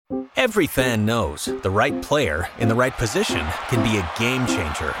Every fan knows the right player in the right position can be a game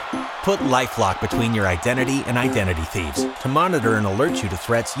changer. Put LifeLock between your identity and identity thieves to monitor and alert you to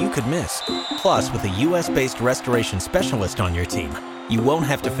threats you could miss. Plus, with a U.S.-based restoration specialist on your team, you won't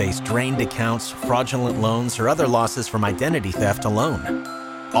have to face drained accounts, fraudulent loans, or other losses from identity theft alone.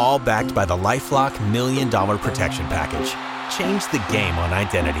 All backed by the LifeLock $1 Million Protection Package. Change the game on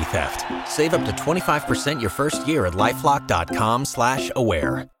identity theft. Save up to 25% your first year at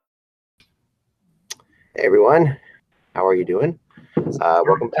LifeLock.com/aware. Hey everyone, how are you doing?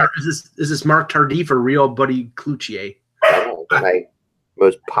 Welcome back. Is this Mark Tardif or Real Buddy Cloutier? My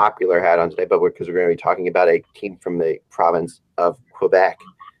most popular hat on today, but because we're going to be talking about a team from the province of Quebec.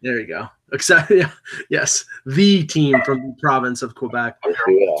 There you go. Exactly. Yes, the team from the province of Quebec.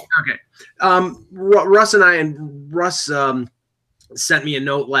 Yeah. Okay. Russ sent me a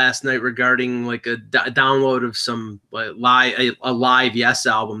note last night regarding like a download of some a live Yes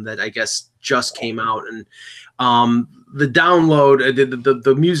album that I guess just came out, and the download,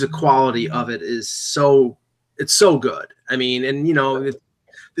 the music quality of it is so good. I mean, and you know,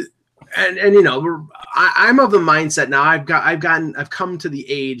 and you know, I'm of the mindset now. I've come to the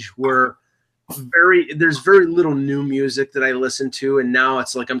age where there's very little new music that I listen to, and now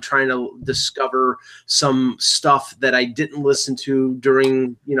it's like I'm trying to discover some stuff that I didn't listen to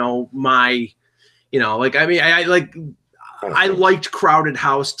during, you know, my, you know, like, I mean, I liked Crowded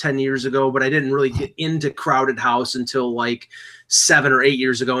House 10 years ago, but I didn't really get into Crowded House until like 7 or 8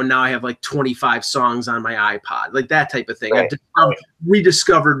 years ago, and now I have like 25 songs on my iPod, like that type of thing. Right. I've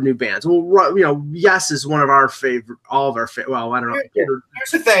rediscovered new bands. Well, you know, Yes is one of our favorite, all of our favorite. Well, I don't know. Here's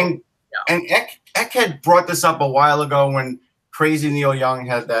the thing. Yeah. And Eck had brought this up a while ago when Crazy Neil Young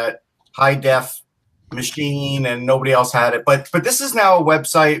had that high def machine and nobody else had it. But this is now a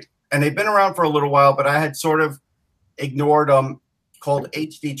website, and they've been around for a little while, but I had sort of ignored them, called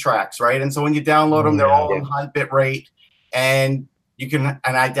HD Tracks, right? And so when you download them, they're all in high bit rate, and you can,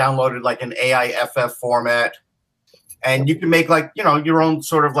 and I downloaded like an AIFF format, and you can make like, you know, your own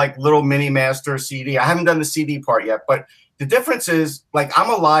sort of like little mini master CD. I haven't done the CD part yet, but the difference is, like, I'm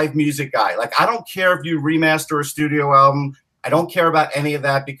a live music guy. Like, I don't care if you remaster a studio album. I don't care about any of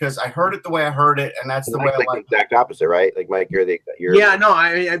that because I heard it the way I heard it, and that's the way I like it. The exact opposite, right? Like, Mike, you're yeah, no,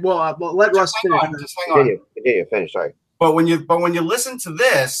 well, let Russ finish. Just hang on. Continue, finish, sorry. But when you listen to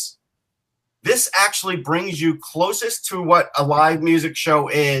this actually brings you closest to what a live music show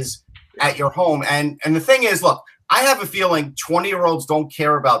is at your home. And the thing is, look, I have a feeling 20-year-olds don't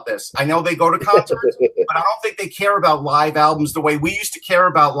care about this. I know they go to concerts, but I don't think they care about live albums the way we used to care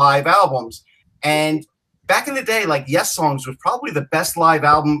about live albums. And back in the day, like Yes Songs was probably the best live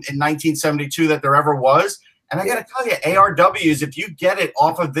album in 1972 that there ever was. And I got to tell you, ARWs, if you get it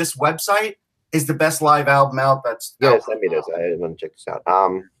off of this website, is the best live album out. Send me this. I want to check this out.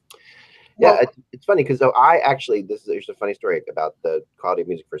 It's funny because here's a funny story about the quality of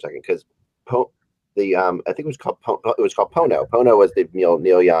music for a second, because I think it was called Pono. Pono was the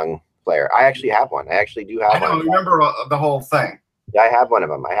Neil Young player. I actually have one. I actually do have one. I don't remember the whole thing. Yeah, I have one of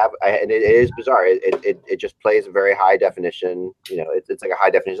them. And it is bizarre. It just plays a very high definition. You know, it's like a high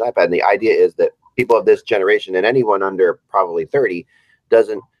definition iPad. And the idea is that people of this generation, and anyone under probably 30,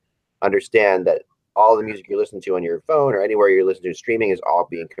 doesn't understand that all the music you listen to on your phone or anywhere you're listening to streaming is all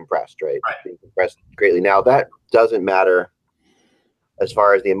being compressed, right? Being compressed greatly. Now, that doesn't matter as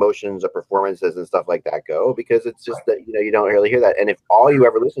far as the emotions of performances and stuff like that go, because it's just that, you know, you don't really hear that. And if all you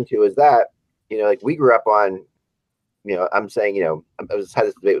ever listen to is that, you know, like we grew up on, you know, I'm saying, you know, I had this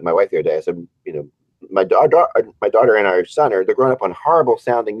debate with my wife the other day. I said, you know, my daughter and our son they're growing up on horrible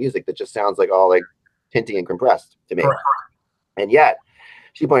sounding music that just sounds like all like tinty and compressed to me. And yet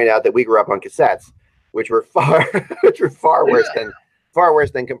she pointed out that we grew up on cassettes, which were far worse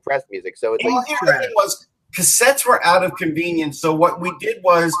than compressed music. So it's the thing was, cassettes were out of convenience. So what we did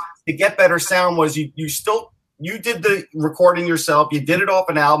was, to get better sound, was you did the recording yourself. You did it off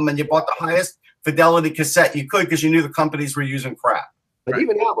an album, and you bought the highest fidelity cassette you could because you knew the companies were using crap. But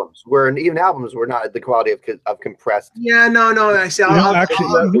even albums were not the quality of compressed. Yeah, no. I see.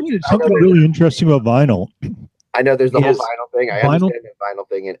 It's something really interesting about vinyl. I know there's the whole vinyl thing. I understand the vinyl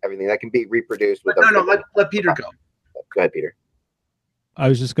thing and everything that can be reproduced with. Let Peter go. Go ahead, Peter. I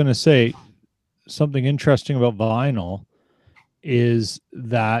was just going to say something interesting about vinyl is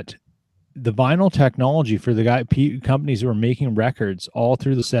that the vinyl technology for the companies who were making records all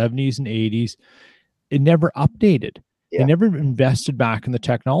through the 70s and 80s, it never updated. Yeah. They never invested back in the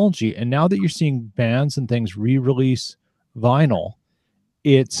technology. And now that you're seeing bands and things re-release vinyl,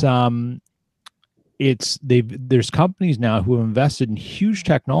 it's there's companies now who have invested in huge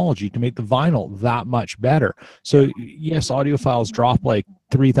technology to make the vinyl that much better. So yes, audiophiles drop like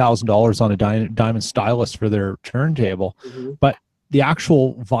 $3,000 on a diamond stylus for their turntable, but the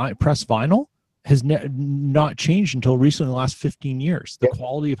actual press vinyl has not changed until recently in the last 15 years. The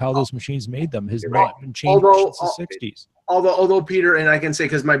quality of how those machines made them has not been changed since the 60s. Although Peter, and I can say,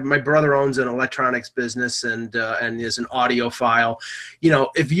 because my brother owns an electronics business and is an audiophile,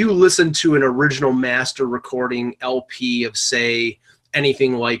 if you listen to an original master recording LP of, say,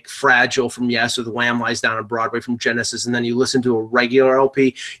 anything like Fragile from Yes or The Lamb Lies Down on Broadway from Genesis, and then you listen to a regular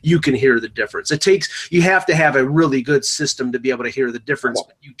LP, you can hear the difference. You have to have a really good system to be able to hear the difference.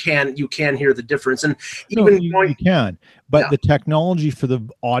 But you can hear the difference, and even you can. But the technology for the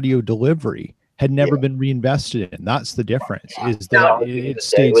audio delivery had never been reinvested in. That's the difference. Is that it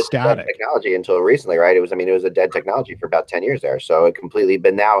stayed static. Technology until recently, right? It was a dead technology for about 10 years there. So it completely.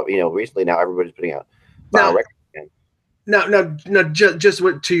 But now, recently, now everybody's putting out vinyl records. Now, just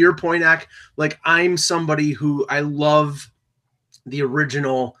to your point, Ak, like, I'm somebody who I love the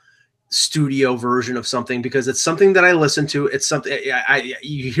original studio version of something because it's something that I listen to. It's something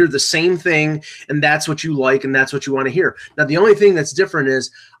you hear the same thing, and that's what you like, and that's what you want to hear. Now, the only thing that's different is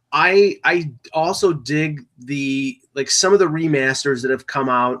I also dig some of the remasters that have come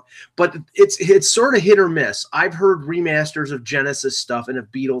out, but it's sort of hit or miss. I've heard remasters of Genesis stuff and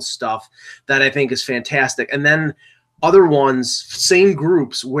of Beatles stuff that I think is fantastic, and then other ones, same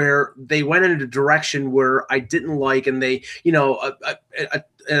groups, where they went in a direction where I didn't like, and they,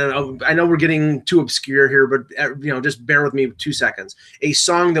 I know we're getting too obscure here, but just bear with me 2 seconds. A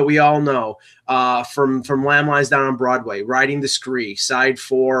song that we all know from Lamb Lies Down on Broadway, Riding the Scree, side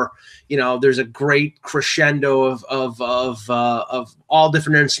 4. There's a great crescendo of all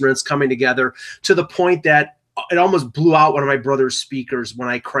different instruments coming together to the point that it almost blew out one of my brother's speakers when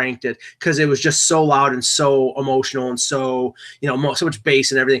I cranked it because it was just so loud and so emotional and so so much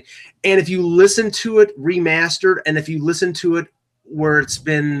bass and everything. And if you listen to it remastered, and if you listen to it where it's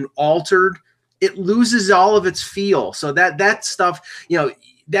been altered, it loses all of its feel. So that stuff,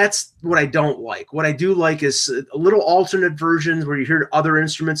 that's what I don't like. What I do like is a little alternate versions where you hear other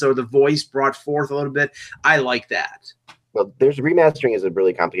instruments or the voice brought forth a little bit. I like that. Well, remastering is a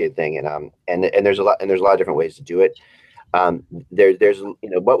really complicated thing, and there's a lot of different ways to do it. There's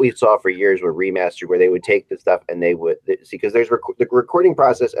what we saw for years were remastered, where they would take the stuff and they would see, because there's the recording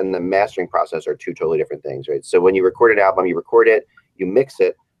process and the mastering process are two totally different things, right? So when you record an album, you record it, you mix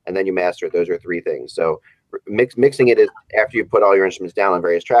it, and then you master it. Those are three things. So mixing it is after you put all your instruments down on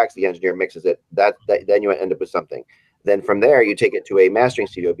various tracks, the engineer mixes it. Then you end up with something. Then from there, you take it to a mastering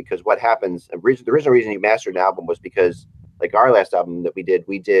studio, because what happens, the original reason you mastered an album was because, like our last album that we did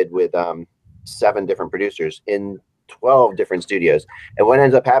with 7 different producers in 12 different studios. And what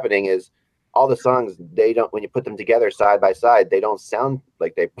ends up happening is all the songs, when you put them together side by side, they don't sound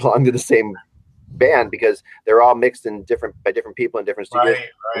like they belong to the same band, because they're all mixed by different people in different studios.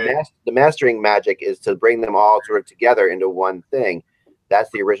 Right. The mastering magic is to bring them all sort of together into one thing.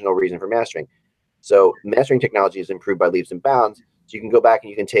 That's the original reason for mastering. So mastering technology is improved by leaps and bounds. So you can go back and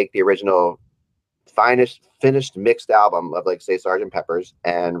you can take the original finished mixed album of, like, say, Sgt. Pepper's,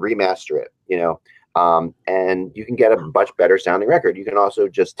 and remaster it, and you can get a much better sounding record. You can also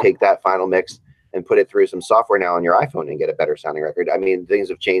just take that final mix and put it through some software now on your iPhone and get a better sounding record. I mean, things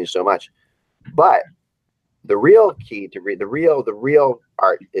have changed so much, but the real key to the real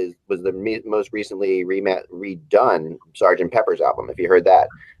art was the most recently redone Sgt. Pepper's album. If you heard that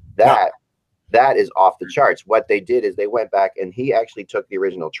is off the charts. What they did is they went back and he actually took the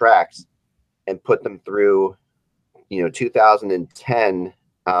original tracks and put them through, 2010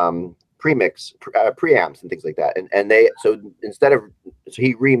 preamps and things like that. And so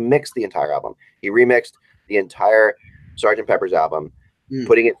he remixed the entire album. He remixed the entire Sgt. Pepper's album,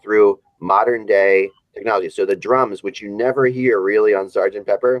 putting it through modern day technology. So the drums, which you never hear really on Sgt.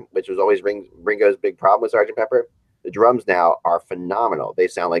 Pepper, which was always Ringo's big problem with Sgt. Pepper, the drums now are phenomenal. They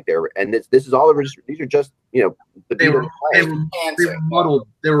sound like this is all these are just, the Beatles.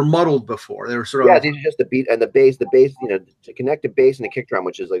 They were muddled before. They were sort of, these are just the beat and the bass, to connect the bass and the kick drum,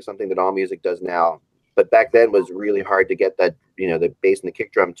 which is like something that all music does now. But back then was really hard to get that, the bass and the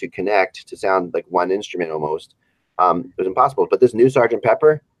kick drum to connect to sound like one instrument almost. It was impossible. But this new Sgt.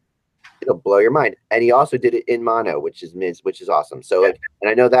 Pepper, it'll blow your mind. And he also did it in mono, which is awesome. So, and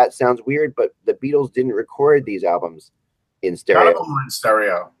I know that sounds weird, but the Beatles didn't record these albums in stereo. None of them were in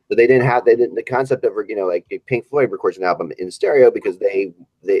stereo. So they didn't the concept of, like Pink Floyd records an album in stereo because they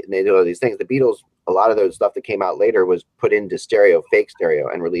do all these things. The Beatles, a lot of those stuff that came out later was put into stereo, fake stereo,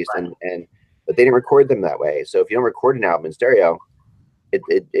 and released, but they didn't record them that way. So if you don't record an album in stereo,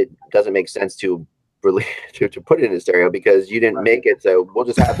 it doesn't make sense to to put it in a stereo because you didn't make it. So we'll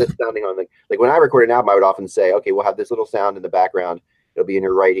just have this sounding on like when I record an album, I would often say, okay, we'll have this little sound in the background. It'll be in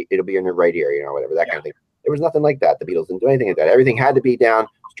your right ear, you know, whatever, that kind of thing. There was nothing like that. The Beatles didn't do anything like that. Everything had to be down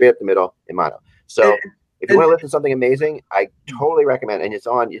straight up the middle in mono. So if you want to listen to something amazing, I totally recommend, and it's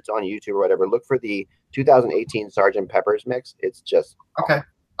on YouTube or whatever. Look for the 2018 Sgt. Pepper's mix. It's just okay.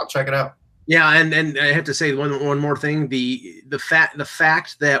 I'll check it out. Yeah, and I have to say one more thing. The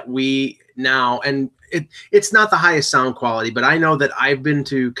fact that we now, and it's not the highest sound quality, but I know that I've been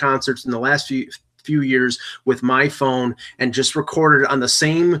to concerts in the last few years with my phone and just recorded on the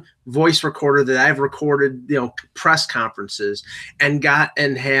same voice recorder that I've recorded, you know, press conferences, and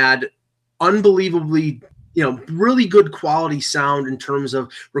had unbelievably, you know, really good quality sound in terms of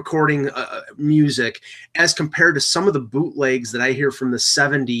recording music as compared to some of the bootlegs that I hear from the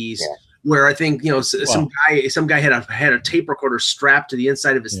 70s. Yeah. Where I think, you know, some guy had a tape recorder strapped to the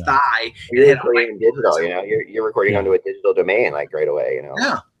inside of his thigh. You're recording digital, you know, you're recording onto a digital domain like right away, you know.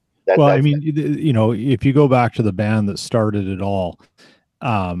 Yeah. I mean, you know, if you go back to the band that started it all,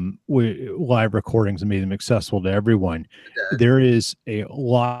 live recordings and made them accessible to everyone. There is a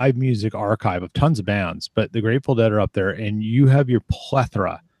live music archive of tons of bands, but the Grateful Dead are up there, and you have your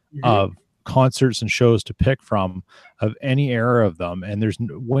plethora of concerts and shows to pick from of any era of them, and there's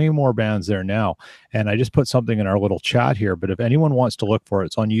way more bands there now. And I just put something in our little chat here, but if anyone wants to look for it,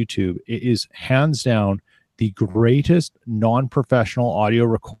 it's on YouTube. It is hands down the greatest non-professional audio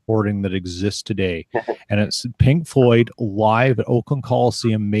recording that exists today, and it's Pink Floyd live at Oakland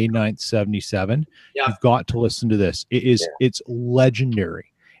Coliseum, May 9th, 77. You've got to listen to this. It's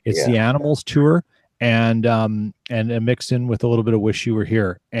legendary. It's the Animals tour, and mixed in with a little bit of Wish You Were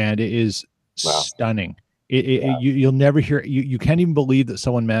Here, and it is stunning. You'll never hear. You can't even believe that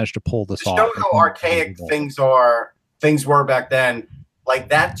someone managed to pull this off. Show how archaic things were back then. Like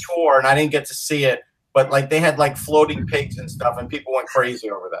that tour, and I didn't get to see it, but like they had like floating pigs and stuff, and people went crazy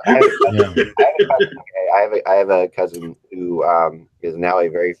over that. I have a cousin who is now a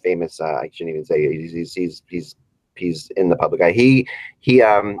very famous. I shouldn't even say he's in the public eye. He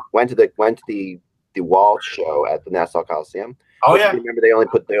went to the Wall show at the Nassau Coliseum. Oh yeah, remember they only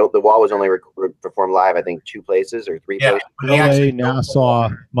put the Wall was only performed live, I think 2 places or 3 places. LA, Nassau,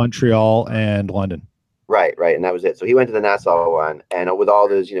 Montreal, and London. Right, and that was it. So he went to the Nassau one, and with all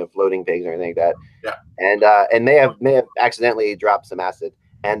those, you know, floating pigs and everything like that. Yeah. And may have accidentally dropped some acid,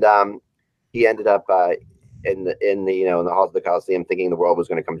 and he ended up in the halls of the Coliseum thinking the world was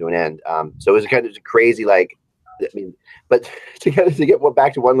going to come to an end. So it was kind of crazy, like, I mean, but to get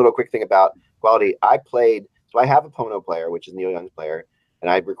back to one little quick thing about quality, so I have a Pono player, which is Neil Young's player,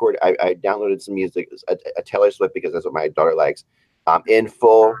 and I downloaded some music, a Taylor Swift, because that's what my daughter likes, in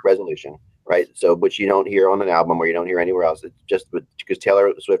full resolution, right? So, which you don't hear on an album, or you don't hear anywhere else. It's just because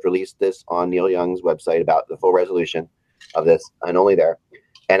Taylor Swift released this on Neil Young's website about the full resolution of this, and only there.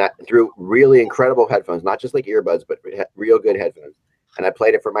 And through really incredible headphones, not just like earbuds, but real good headphones. And I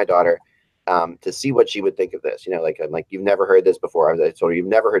played it for my daughter to see what she would think of this. You know, like, I'm like, you've never heard this before. I told her, you've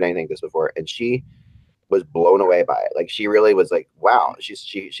never heard anything like this before, and she was blown away by it. Like, she really was like, wow. She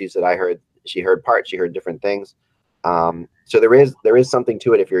said, she heard parts, she heard different things. So there is something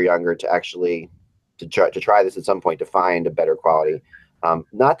to it if you're younger to actually to try this at some point to find a better quality.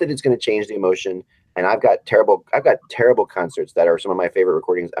 Not that it's going to change the emotion. And I've got terrible concerts that are some of my favorite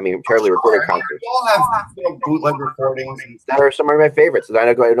recordings. I mean, terribly recorded concerts. We all have bootleg recordings that are some of my favorites. And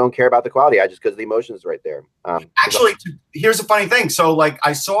I don't care about the quality. I just because the emotion is right there. Actually, here's a funny thing. So, like,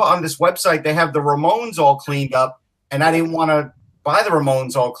 I saw on this website they have the Ramones all cleaned up, and I didn't want to buy the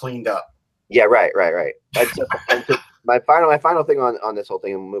Ramones all cleaned up. Yeah, right. My final thing on this whole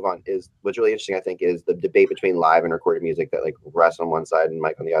thing, and we'll move on, is what's really interesting, I think, is the debate between live and recorded music that, like, rests on one side and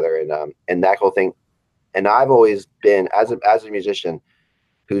Mike on the other, and that whole thing. And I've always been, as a musician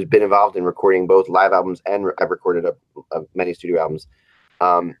who's been involved in recording both live albums, and I've recorded many studio albums.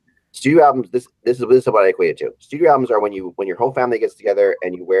 Studio albums, this is what I equate it to. Studio albums are when your whole family gets together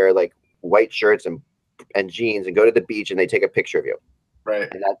and you wear like white shirts and jeans and go to the beach and they take a picture of you. Right.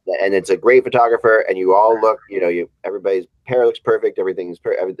 And it's a great photographer, and you all look, everybody's hair looks perfect. Everything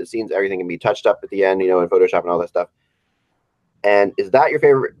can be touched up at the end, in Photoshop and all that stuff. And is that your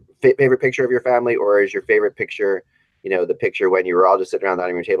favorite picture of your family, or is your favorite picture, the picture when you were all just sitting around the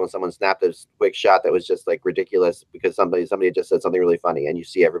dining room table and someone snapped a quick shot that was just like ridiculous because somebody just said something really funny, and you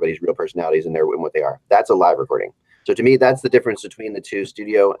see everybody's real personalities in there and what they are? That's a live recording. So to me, that's the difference between the two,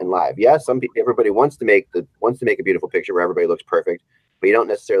 studio and live. Yes, everybody wants to make a beautiful picture where everybody looks perfect, but you don't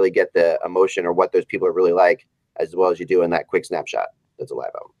necessarily get the emotion or what those people are really like as well as you do in that quick snapshot. That's a live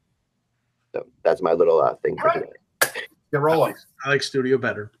album. So that's my little thing for today. You're rolling. I like studio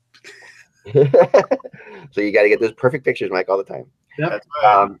better. So you got to get those perfect pictures, Mike, all the time. Yep. That's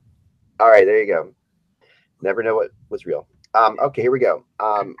right. All right, there you go. Never know what's real. Okay, here we go.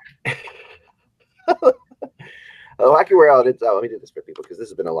 Hockey World. Let me do this for people because this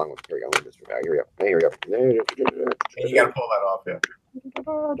has been a long one. Here we go. Here we go. And you got to pull that off, yeah.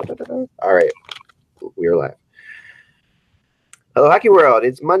 All right, we are live. Hello, Hockey World.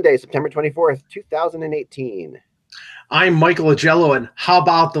 It's Monday, September 24th, 2018. I'm Michael Agello, and how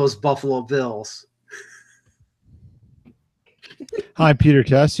about those Buffalo Bills? Hi, Peter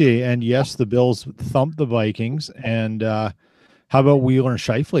Tessier, and yes, the Bills thumped the Vikings. And how about Wheeler and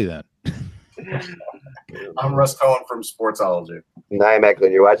Scheifele then? I'm Russ Cohen from Sportsology. And I'm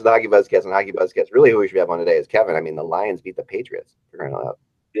Eklund. You're watching the HockeyBuzzCast on HockeyBuzzCast. Really, who we should have on today is Kevin. I mean, the Lions beat the Patriots. For crying out loud.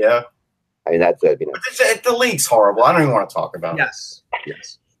 Yeah. I mean, that's it. But the league's horrible. I don't even want to talk about it.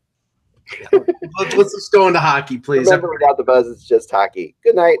 Yes. Let's just go into hockey, please. Remember, without the buzz, it's just hockey.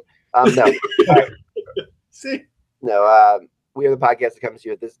 Good night. No. See? No, we are the podcast that comes to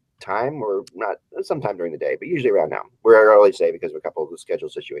you at this time, or not sometime during the day, but usually around now. We're early today because of a couple of the schedule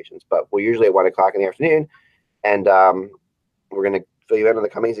situations, but we're usually at 1 o'clock in the afternoon, and we're going to fill you in on the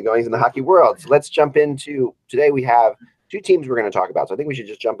comings and goings in the hockey world. So let's jump into today. We have two teams we're going to talk about. So I think we should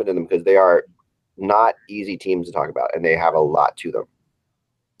just jump into them because they are not easy teams to talk about, and they have a lot to them.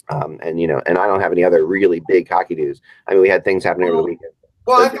 And I don't have any other really big hockey news. I mean, we had things happening over the weekend.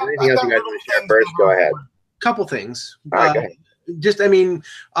 Well, Anything else you guys want to share first? Go ahead. Couple things. All right, go ahead. I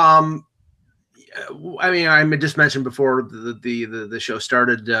just mentioned before the show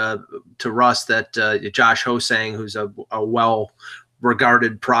started to Russ that Josh Hosang, who's a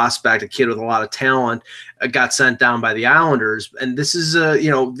well-regarded prospect, a kid with a lot of talent, got sent down by the Islanders. And this is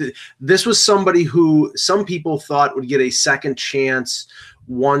this was somebody who some people thought would get a second chance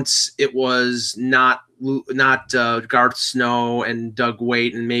once it was not Garth Snow and Doug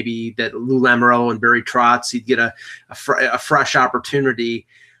Waite, and maybe that Lou Lamoriello and Barry Trotz, he'd get a fresh opportunity.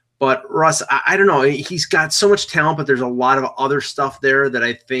 But Russ, I don't know. He's got so much talent, but there's a lot of other stuff there that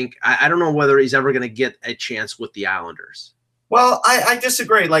I think I don't know whether he's ever going to get a chance with the Islanders. Well, I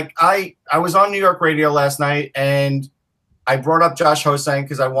disagree. Like I was on New York radio last night, and I brought up Josh Hosang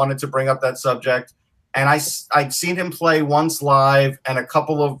because I wanted to bring up that subject. And I'd seen him play once live and a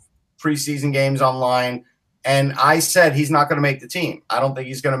couple of preseason games online. And I said he's not going to make the team. I don't think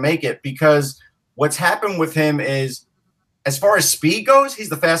he's going to make it because what's happened with him is, as far as speed goes, he's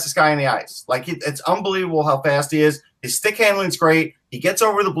the fastest guy on the ice. Like it's unbelievable how fast he is. His stick handling's great. He gets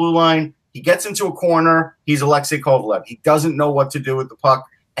over the blue line. He gets into a corner. He's Alexei Kovalev. He doesn't know what to do with the puck,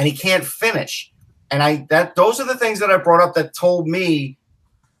 and he can't finish. And those are the things that I brought up that told me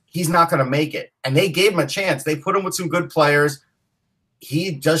he's not going to make it. And they gave him a chance. They put him with some good players.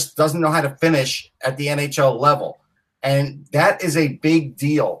 He just doesn't know how to finish at the NHL level. And that is a big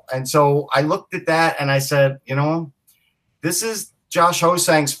deal. And so I looked at that and I said, this is Josh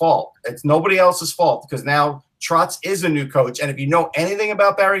Hosang's fault. It's nobody else's fault because now Trotz is a new coach. And if you know anything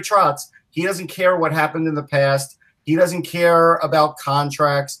about Barry Trotz, he doesn't care what happened in the past. He doesn't care about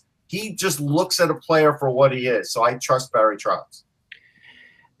contracts. He just looks at a player for what he is. So I trust Barry Trotz.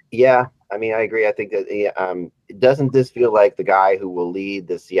 Yeah, I mean, I agree. I think that doesn't this feel like the guy who will lead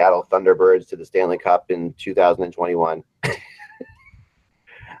the Seattle Thunderbirds to the Stanley Cup in 2021?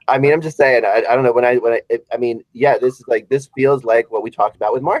 I mean, I'm just saying. I don't know this feels like what we talked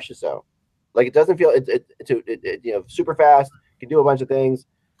about with Marchessault. Like it doesn't feel it's super fast, can do a bunch of things.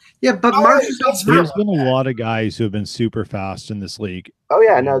 Yeah, but there's been a lot of guys who have been super fast in this league. Oh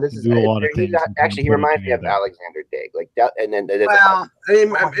yeah, no, this is do a lot of things. Actually, he reminds me of Alexander Daig, like that. And then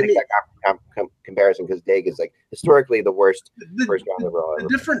comparison because Daig is like historically the worst first round overall.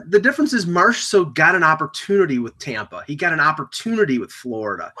 The difference is Marchessault got an opportunity with Tampa. He got an opportunity with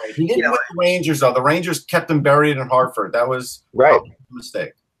Florida. Right. He didn't with the Rangers though. The Rangers kept him buried in Hartford. That was right. A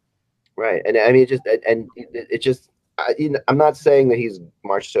mistake. Right, and I mean, I'm not saying that he's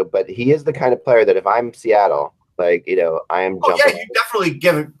Marchessault, but he is the kind of player that if I'm Seattle, I am jumping. Yeah, you definitely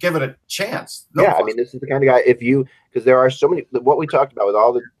give it a chance. I mean, this is the kind of guy because there are so many. What we talked about with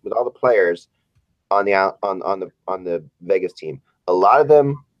all the players on the Vegas team, a lot of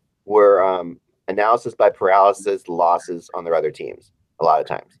them were analysis by paralysis losses on their other teams. A lot of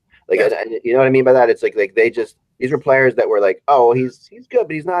times, and you know what I mean by that? It's like these were players that were like, oh, he's good,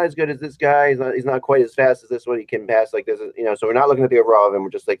 but he's not as good as this guy. He's not quite as fast as this one. He can pass like this, So we're not looking at the overall of him.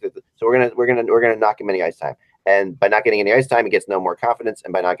 We're just like, so we're gonna knock him any ice time. And by not getting any ice time, he gets no more confidence.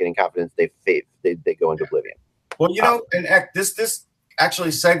 And by not getting confidence, they go into oblivion. Well, and this actually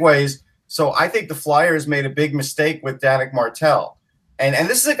segues. So I think the Flyers made a big mistake with Danik Martel. And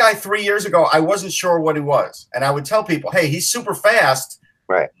this is a guy 3 years ago, I wasn't sure what he was. And I would tell people, hey, he's super fast,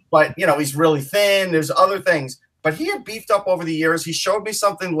 Right. But, he's really thin. There's other things. But he had beefed up over the years. He showed me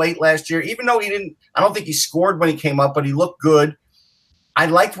something late last year, even though I don't think he scored when he came up, but he looked good. I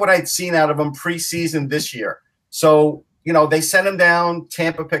liked what I'd seen out of him preseason this year. So, they sent him down.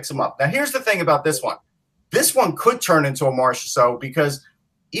 Tampa picks him up. Now, here's the thing about this one. This one could turn into a Marsh or so because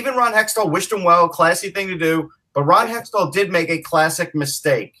even Ron Hextall wished him well, classy thing to do. But Ron Hextall did make a classic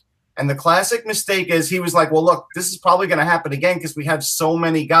mistake. And the classic mistake is he was like, well, look, this is probably going to happen again because we have so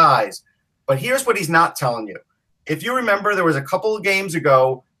many guys. But here's what he's not telling you. If you remember, there was a couple of games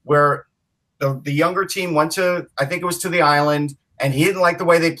ago where the younger team went to, I think it was to the island, and he didn't like the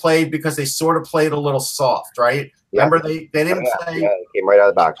way they played because they sort of played a little soft, right? Yeah. Remember, they didn't play came right out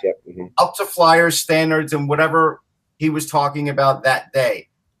of the box, up to Flyers standards and whatever he was talking about that day.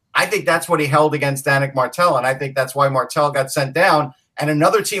 I think that's what he held against Danik Martel, and I think that's why Martel got sent down. And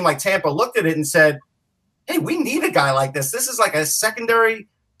another team like Tampa looked at it and said, hey, we need a guy like this. This is like a secondary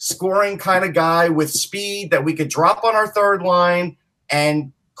scoring kind of guy with speed that we could drop on our third line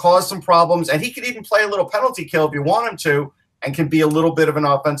and cause some problems. And he could even play a little penalty kill if you want him to and can be a little bit of an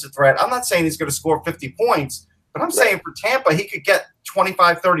offensive threat. I'm not saying he's going to score 50 points, but I'm saying for Tampa, he could get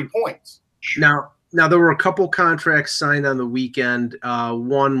 25, 30 points. Now, there were a couple contracts signed on the weekend.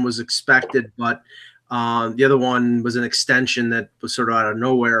 One was expected, but the other one was an extension that was sort of out of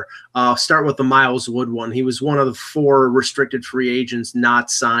nowhere. I'll start with the Miles Wood one. He was one of the 4 restricted free agents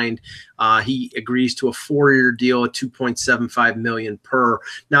not signed. He agrees to a 4-year deal at $2.75 million per.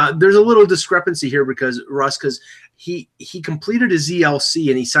 Now, there's a little discrepancy here because he completed his ELC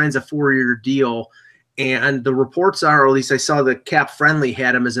and he signs a 4-year deal. And the reports are, or at least I saw the Cap Friendly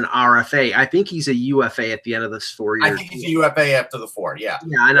had him as an RFA. I think he's a UFA at the end of this 4 years. I think he's a UFA after the 4, yeah.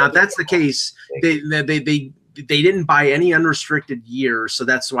 Yeah, and if that's the case, they didn't buy any unrestricted years, so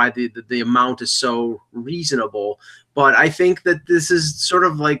that's why the amount is so reasonable. But I think that this is sort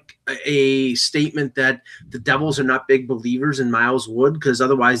of like a statement that the Devils are not big believers in Miles Wood because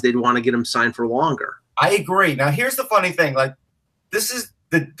otherwise they'd want to get him signed for longer. I agree. Now, here's the funny thing. Like, this is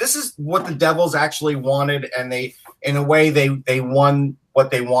what the Devils actually wanted, and they won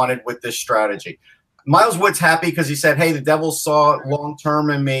what they wanted with this strategy. Miles Wood's happy because he said, hey, the Devils saw long-term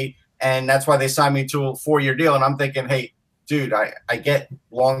in me, and that's why they signed me to a 4-year deal. And I'm thinking, hey, dude, I get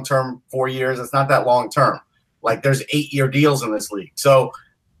long-term 4 years. It's not that long-term. Like, there's 8-year deals in this league. So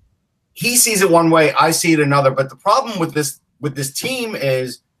he sees it one way, I see it another. But the problem with this team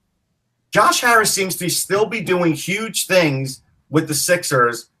is Josh Harris seems to still be doing huge things with the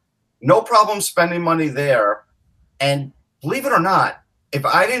Sixers, no problem spending money there. And believe it or not, if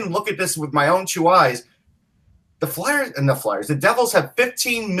I didn't look at this with my own 2 eyes, the Devils have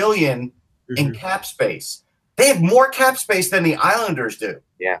 $15 million in cap space. They have more cap space than the Islanders do.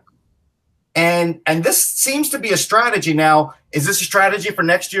 Yeah. And this seems to be a strategy. Now, is this a strategy for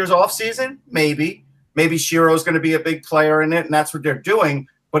next year's offseason? Maybe. Maybe Shiro's going to be a big player in it, and that's what they're doing.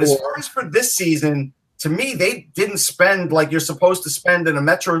 But as far as for this season, to me, they didn't spend like you're supposed to spend in a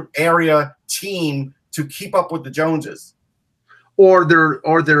metro area team to keep up with the Joneses. Or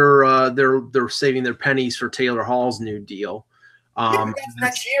they're saving their pennies for Taylor Hall's new deal. That's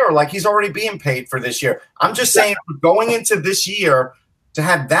next year. Like, he's already being paid for this year. I'm just saying, going into this year to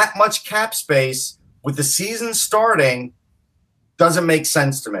have that much cap space with the season starting doesn't make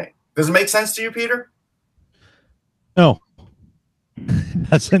sense to me. Does it make sense to you, Peter? No.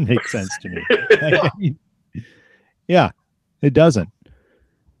 Doesn't make sense to me. I mean, yeah, it doesn't.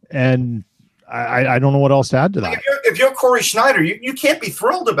 And I don't know what else to add to that. Like, if you're Corey Schneider, you can't be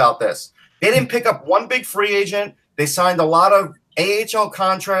thrilled about this. They didn't pick up one big free agent. They signed a lot of AHL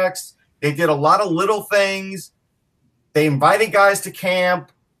contracts. They did a lot of little things. They invited guys to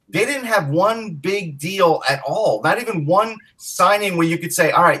camp. They didn't have one big deal at all. Not even one signing where you could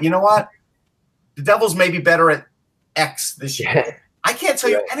say, all right, you know what? The Devils may be better at X this year. I can't tell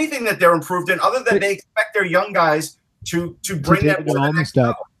you anything that they're improved in other than they expect their young guys to bring that to the next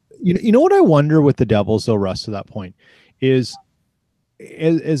level. You know what I wonder with the Devils, though, Russ, to that point, is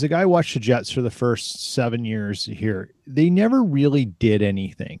as a guy who watched the Jets for the first 7 years here, they never really did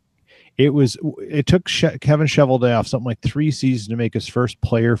anything. It took Kevin Cheveldayoff something like 3 seasons to make his first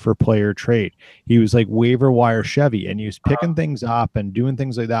player-for-player trade. He was like waiver wire Chevy, and he was picking things up and doing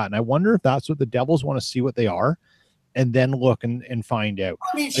things like that. And I wonder if that's what the Devils want to see what they are, and then look and find out.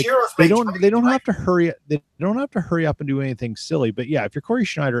 I mean, like, sure, they don't have to hurry. They don't have to hurry up and do anything silly. But yeah, if you're Corey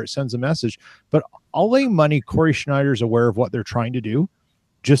Schneider, it sends a message. But I'll lay money Corey Schneider's aware of what they're trying to do,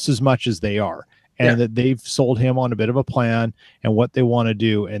 just as much as they are, and that they've sold him on a bit of a plan and what they want to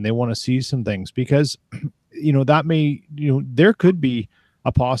do, and they want to see some things because, that may, there could be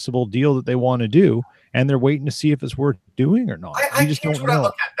a possible deal that they want to do, and they're waiting to see if it's worth doing or not. You just don't know. I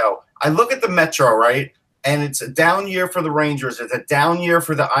look at, though. I look at the Metro, right? And it's a down year for the Rangers. It's a down year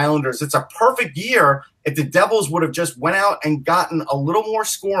for the Islanders. It's a perfect year if the Devils would have just went out and gotten a little more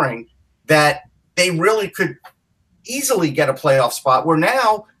scoring, that they really could easily get a playoff spot, where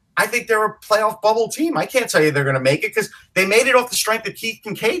now I think they're a playoff bubble team. I can't tell you they're going to make it, because they made it off the strength of Keith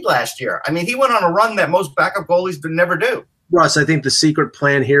Kincaid last year. I mean, he went on a run that most backup goalies never do. Russ, I think the secret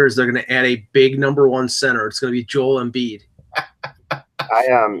plan here is they're going to add a big number one center. It's going to be Joel Embiid.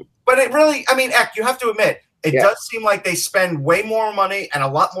 But it really, I mean, Eck, you have to admit, it does seem like they spend way more money and a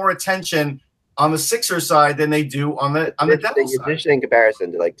lot more attention on the Sixers side than they do on the Devils side. Just in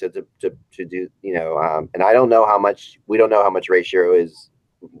comparison to do, and I don't know how much, we don't know how much Ray Shero is,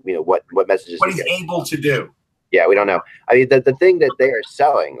 what messages. What he's able to do. Yeah, we don't know. I mean, the thing that they are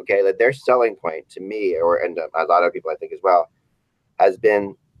selling, okay, that their selling point to me, and a lot of people I think as well, has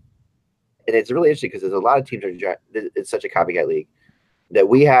been, and it's really interesting because there's a lot of teams it's such a copycat league, that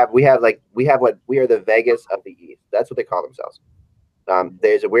we are the Vegas of the East. That's what they call themselves.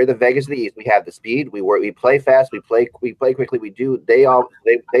 We're the Vegas of the East. We have the speed. We play fast. We play quickly. They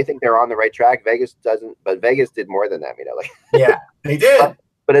think they're on the right track. Vegas doesn't, but Vegas did more than them. Yeah, they did.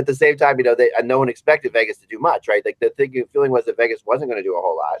 But at the same time, no one expected Vegas to do much, right? Like the feeling was that Vegas wasn't going to do a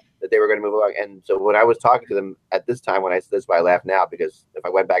whole lot, that they were going to move along. And so when I was talking to them at this time, that's why I laugh now, because if I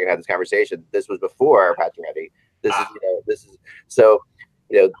went back and had this conversation, this was before Pacioretty.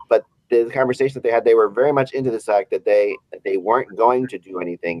 But the conversation that they had, they were very much into the fact that they weren't going to do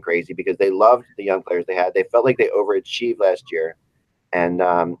anything crazy because they loved the young players they had. They felt like they overachieved last year,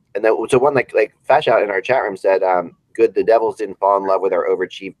 so one like Fashout in our chat room said, "Good, the Devils didn't fall in love with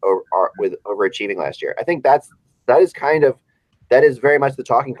with overachieving last year." I think that is very much the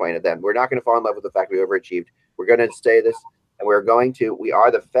talking point of them. We're not going to fall in love with the fact we overachieved. We're going to stay this, and we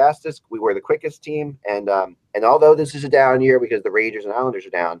are the fastest. We were the quickest team, and although this is a down year because the Rangers and Islanders are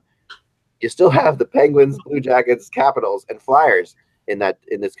down, you still have the Penguins, Blue Jackets, Capitals, and Flyers in this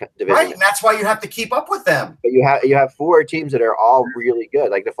division. Right, and that's why you have to keep up with them. But you have four teams that are all really good.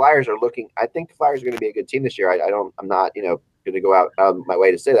 Like the Flyers are looking. I think the Flyers are going to be a good team this year. I'm not going to go out my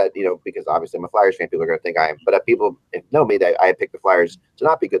way to say that, because obviously I'm a Flyers fan. People are going to think I am. But if people know me, that I picked the Flyers to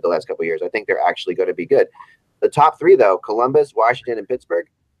not be good the last couple of years. I think they're actually going to be good. The top three, though, Columbus, Washington, and Pittsburgh,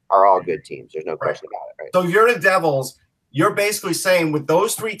 are all good teams. There's no question about it. Right? So you're the Devils. You're basically saying with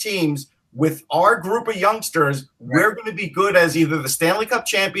those three teams, with our group of youngsters, we're going to be good as either the Stanley Cup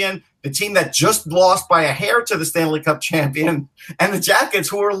champion, the team that just lost by a hair to the Stanley Cup champion, and the Jackets,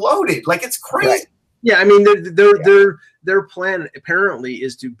 who are loaded. Like, it's crazy. Right. Yeah, I mean, their plan apparently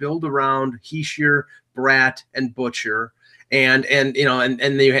is to build around Heischer, Bratt, and Butcher, and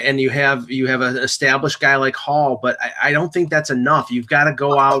you have an established guy like Hall, but I don't think that's enough. You've got to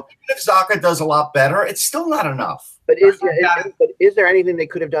go out. Even if Zacha does a lot better, it's still not enough. But is there anything they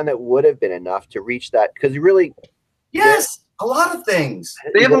could have done that would have been enough to reach that? Because you really, a lot of things.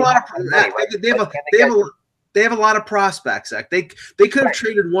 They have a lot of they have a lot of prospects. Zach. They could have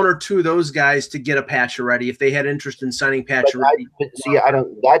traded one or two of those guys to get a Pacioretty if they had interest in signing Pacioretty.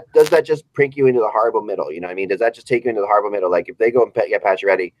 Does that just prink you into the horrible middle? You know what I mean? Does that just take you into the horrible middle? Like if they go and get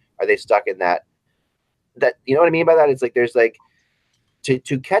Pacioretty, are they stuck in that? That you know what I mean by that? It's like there's like to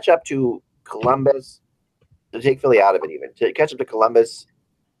catch up to Columbus. To take Philly out of it, even to catch up to Columbus,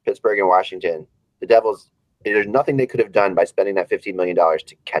 Pittsburgh, and Washington, the Devils, there's nothing they could have done by spending that $15 million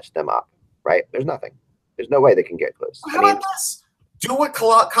to catch them up, right? There's nothing. There's no way they can get close. How about this? Do what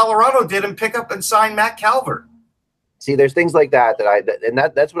Colorado did and pick up and sign Matt Calvert. See, there's things like that's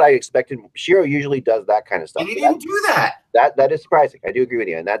what I expected. Shero usually does that kind of stuff. And he didn't do that. That is surprising. I do agree with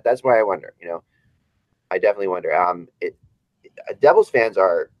you, and that's why I wonder. I definitely wonder. Devils fans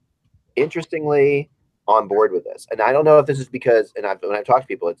are interestingly on board with this, and I don't know if this is because, and when I talk to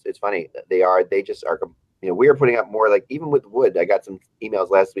people, it's funny. They just are. We are putting up more, like even with Wood. I got some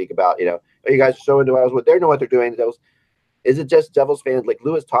emails last week about oh, you guys are so into Wood. They know what they're doing. Devils. Is it just Devils fans? Like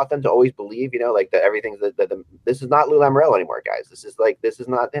Lewis taught them to always believe, like that everything's this is not Lou Lamoriello anymore, guys. This is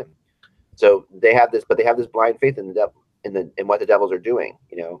not him. So they have this, but they have this blind faith in the devil. In what the Devils are doing,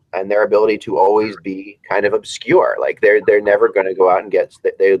 and their ability to always be kind of obscure. Like they're never going to go out and get.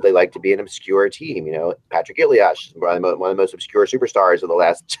 They like to be an obscure team. Patrick Ilias, one of the most obscure superstars of the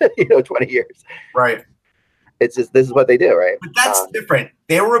last 20 years. Right. It's just this is what they do, right? But that's different.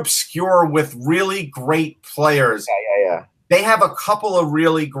 They were obscure with really great players. Yeah. They have a couple of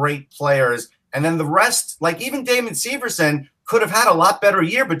really great players, and then the rest, like even Damon Severson, could have had a lot better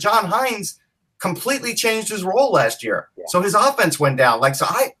year, but John Hines completely changed his role last year. Yeah. So his offense went down.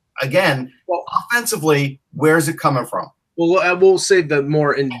 Offensively, where's it coming from? Well, we'll save the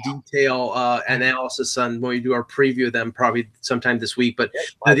more in detail analysis on when we do our preview of them probably sometime this week. But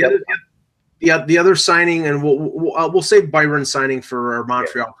the other signing, and we'll save Byron's signing for our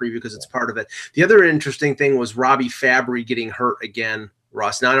Montreal preview because it's part of it. The other interesting thing was Robbie Fabry getting hurt again,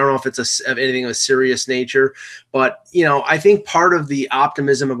 Russ. Now, I don't know if it's anything of a serious nature, but, I think part of the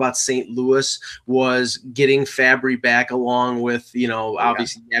optimism about St. Louis was getting Fabry back along with,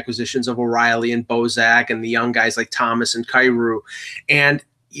 obviously the acquisitions of O'Reilly and Bozak and the young guys like Thomas and Kyrou. And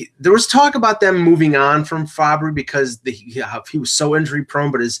there was talk about them moving on from Fabry because he was so injury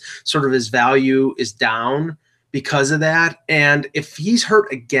prone, but his value is down because of that. And if he's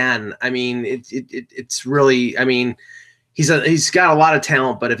hurt again, I mean, it's really, I mean, he's got a lot of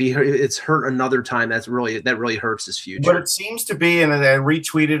talent, but if it's hurt another time, that really hurts his future. But it seems to be, and I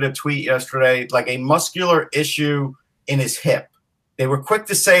retweeted a tweet yesterday, like a muscular issue in his hip. They were quick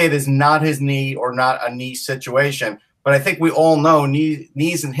to say it is not his knee or not a knee situation. But I think we all know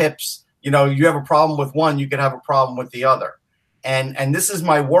knees and hips, you have a problem with one, you could have a problem with the other. And this is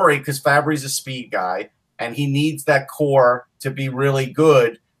my worry because Fabry's a speed guy and he needs that core to be really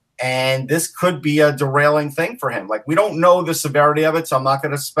good. And this could be a derailing thing for him. Like, we don't know the severity of it, so I'm not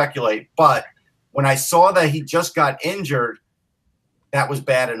going to speculate. But when I saw that he just got injured, that was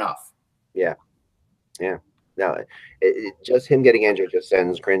bad enough. Yeah. Yeah. No, just him getting injured just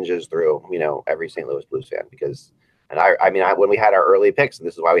sends cringes through, every St. Louis Blues fan because – and when we had our early picks, and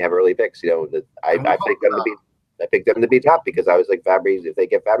this is why we have early picks, I picked them to be top because I was like, Fabry, if they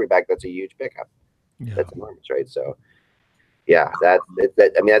get Fabry back, that's a huge pickup. Yeah. That's enormous, right? So, yeah, that's going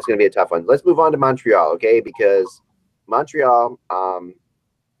to be a tough one. Let's move on to Montreal, okay? Because Montreal, the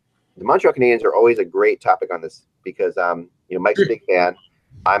Montreal Canadiens are always a great topic on this because, Mike's a big fan.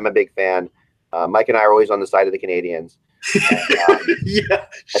 I'm a big fan. Mike and I are always on the side of the Canadiens. And, yeah,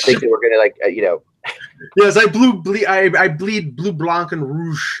 I think that we're gonna Yes, I bleed blue, blanc, and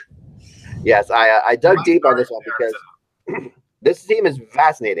rouge. Yes, I dug deep on this one because this team is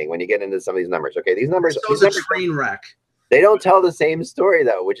fascinating when you get into some of these numbers. Okay, these numbers. So it's a train wreck. They don't tell the same story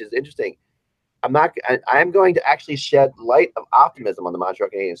though, which is interesting. I'm going to actually shed light of optimism on the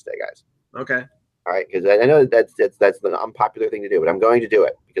Montreal Canadiens today, guys. Okay. All right, because I know that's the unpopular thing to do, but I'm going to do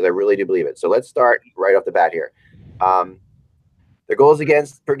it because I really do believe it. So let's start right off the bat here. Their goals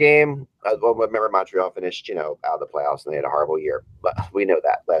against per game. Remember Montreal finished, out of the playoffs and they had a horrible year, but we know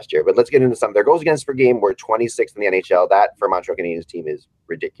that last year. But let's get into some. Their goals against per game were 26th in the NHL. That for Montreal Canadiens team is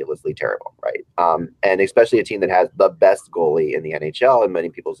ridiculously terrible, right? And especially a team that has the best goalie in the NHL in many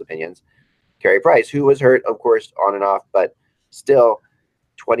people's opinions, Carey Price, who was hurt, of course, on and off, but still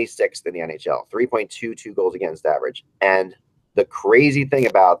 26th in the NHL, 3.22 goals against average. And the crazy thing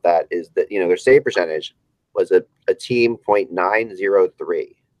about that is that their save percentage was a team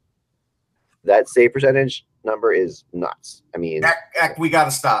 .903. That save percentage number is nuts. I mean, we got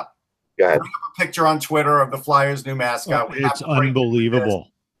to stop. Go ahead. Bring up a picture on Twitter of the Flyers' new mascot. It's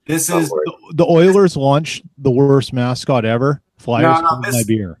unbelievable. This is the Oilers launched the worst mascot ever. Flyers, my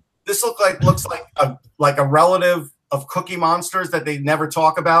beer. This looks like a relative of Cookie Monsters that they never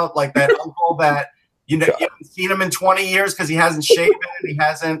talk about, like that uncle that. You haven't seen him in 20 years because he hasn't shaven and he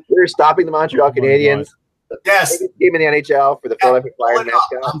hasn't. We're stopping the Montreal Canadiens. Yes. The team in the NHL for the Philadelphia Flyers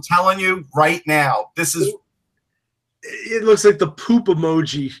mascot. I'm telling you right now, this is. It looks like the poop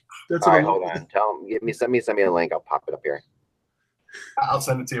emoji. That's all right. Hold on. Send me a link. I'll pop it up here. I'll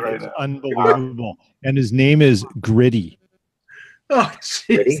send it to you right now. Unbelievable. And his name is Gritty. Oh, jeez.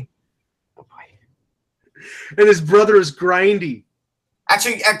 Gritty? Oh boy. And his brother is Grindy.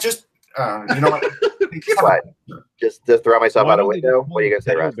 Actually, just. You know what? What? Just to throw myself out a window? What are you gonna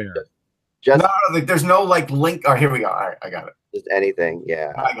say, Russ? Just no, there's no link. Oh, here we go. All right, I got it. Just anything,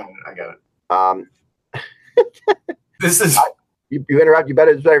 yeah. I got it. This is you interrupt. You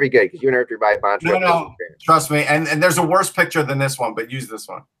better be good because you interrupted by Montreal. No, trust me. And there's a worse picture than this one, but use this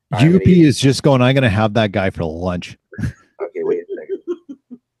one. UP is just going. I'm going to have that guy for lunch. Okay, wait a second.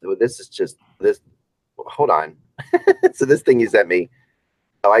 So this is just this. Hold on. So this thing you sent me.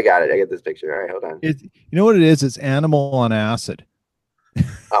 Oh, I got it. I get this picture. All right, hold on. You know what it is? It's Animal on Acid.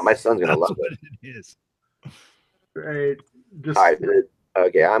 Oh, my son's gonna love it. It is. Right. All right.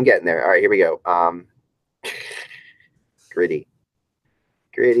 Okay, I'm getting there. All right, here we go. Gritty.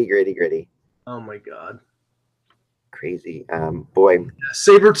 Oh my God. Crazy. Boy.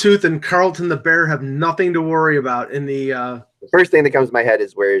 Sabretooth and Carlton the Bear have nothing to worry about in the. The first thing that comes to my head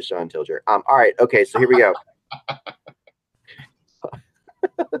is where is Sean Tilger? All right. Okay. So here we go.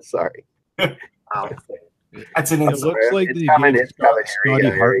 Sorry. That's an it looks like they gave Scotty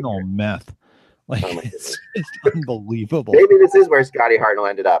Hartnell meth. Like it's unbelievable. Maybe this is where Scotty Hartnell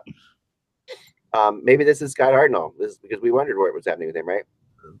ended up. Maybe this is Scott Hartnell. This is because we wondered what was happening with him, right?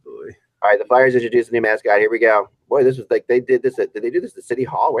 Oh boy. All right, the Flyers introduced a new mascot. Here we go. Boy, this was like they did this. Did they do this at City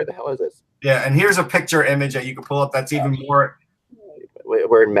Hall? Where the hell is this? Yeah, and here's a picture image that you can pull up. That's even more.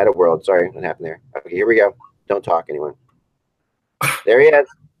 We're in Meta World. Sorry, what happened there? Okay, here we go. Don't talk, anyone. There he is.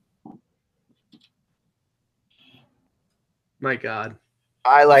 My God.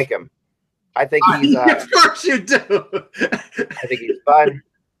 I like him. I think he's. Of course you do. I think he's fun.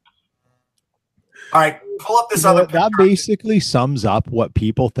 All right, pull up this other. That basically sums up what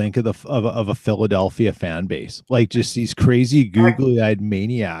people think of a Philadelphia fan base, like just these crazy googly-eyed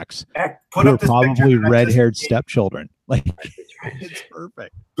maniacs Put who are up this probably picture red-haired stepchildren. Like, it's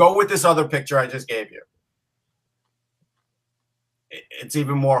perfect. Go with this other picture I just gave you. It's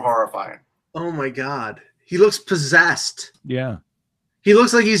even more horrifying. Oh my God. He looks possessed. Yeah. He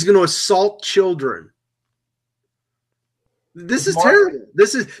looks like he's going to assault children. This is terrible.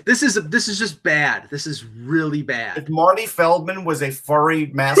 This is just bad. This is really bad. If Marty Feldman was a furry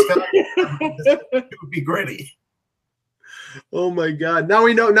mascot, it would be Gritty. Oh my God! Now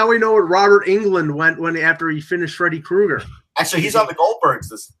we know what Robert Englund went when after he finished Freddy Krueger. Actually, he's on the Goldbergs.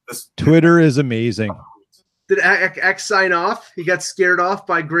 This Twitter is amazing. Did X sign off? He got scared off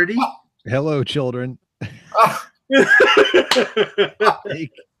by Gritty. Hello, children.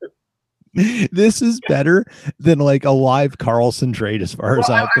 Like, this is better than like a live Carlson trade, as far as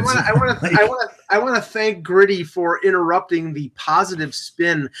I'm concerned. I want to thank Gritty for interrupting the positive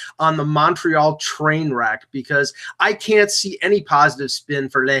spin on the Montreal train wreck, because I can't see any positive spin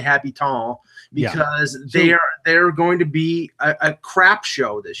for Les Habitants, because they're going to be a crap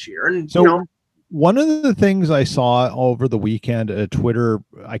show this year. And so, one of the things I saw over the weekend, Twitter,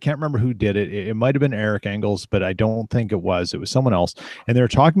 I can't remember who did it. It might have been Eric Engels, but I don't think it was. It was someone else. And they were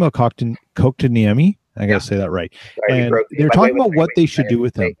talking about Kotkaniemi. I got to say that right. Sorry, and they're talking about what they should do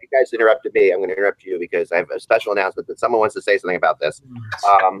with him. You guys interrupted me. I'm going to interrupt you because I have a special announcement that someone wants to say something about this.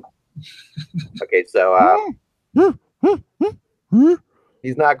 Okay, so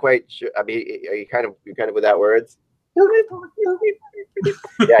he's not quite sure. I mean, you're kind of without words.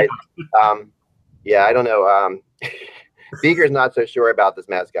 Yeah, I don't know. Beaker's not so sure about this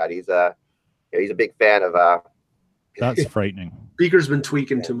mascot. He's a big fan of. That's frightening. Beaker's been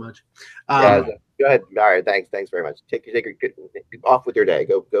tweaking too much. Yeah, go ahead. All right, thanks very much. Take off with your day.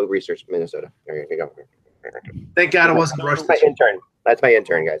 Go research Minnesota. There you go. Thank God it wasn't That's my intern. That's my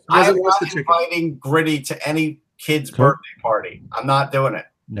intern, guys. I'm not inviting Gritty to any kid's birthday party. I'm not doing it.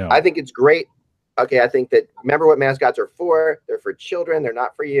 No, I think it's great. Okay, I think that remember what mascots are for. They're for children. They're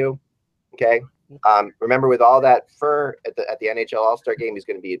not for you. Okay. Remember, with all that fur at the NHL All-Star game, it's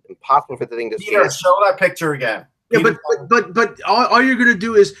going to be impossible for the thing to see. Peter, show that picture again. Yeah, but all you're going to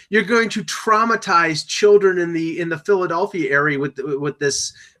do is you're going to traumatize children in the Philadelphia area with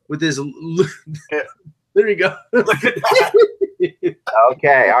this. Yeah. There you go. Look at that.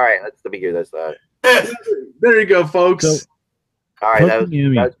 Okay, all right. Let me hear this. There you go, folks. So, all right, that was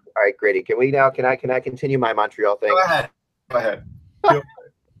all right. Grady, can I continue my Montreal thing? Go ahead.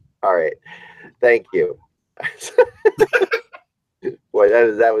 All right, thank you. Boy,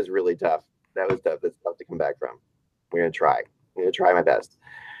 that was really tough. That was tough. That's tough to come back from. We're gonna try. I'm gonna try my best.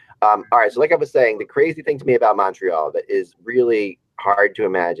 All right. So, like I was saying, the crazy thing to me about Montreal that is really hard to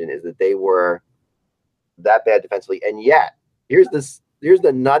imagine is that they were that bad defensively, and yet here's the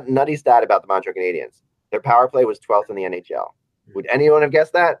nutty stat about the Montreal Canadiens. Their power play was 12th in the NHL. Would anyone have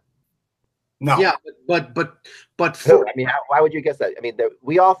guessed that? No. Yeah, but I mean, why would you guess that? I mean,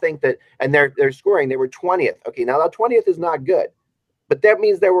 we all think that, and they're scoring. They were 20th. Okay, now that 20th is not good, but that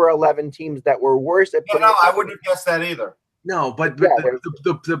means there were 11 teams that were worse at. No, I wouldn't have guessed that either. No, but Yeah,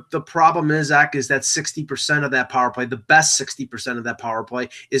 the problem is, Zach, is that 60% of that power play, the best 60% of that power play,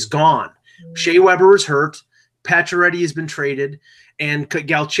 is gone. Shea Weber is hurt. Pacioretty has been traded, and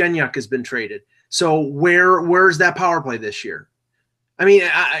Galchenyuk has been traded. So where's that power play this year? I mean,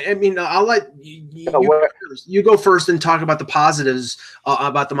 I'll let you go first and talk about the positives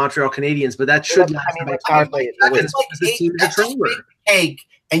about the Montreal Canadiens, but that should last about 5 seconds because this team is a trailer. Cake,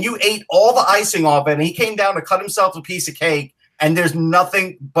 and you ate all the icing off it, and he came down to cut himself a piece of cake, and there's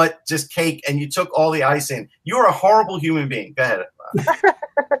nothing but just cake, and you took all the icing. You are a horrible human being. Go ahead.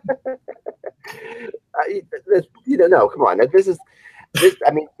 No, come on. This.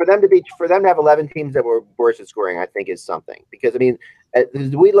 I mean, for them to have 11 teams that were worse at scoring, I think is something. Because I mean,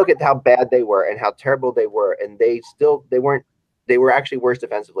 we look at how bad they were and how terrible they were, and they were actually worse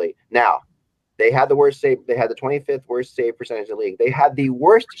defensively. Now, they had the worst save. They had the 25th worst save percentage in the league. They had the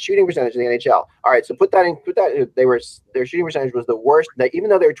worst shooting percentage in the NHL. All right, so put that. Their shooting percentage was the worst. Even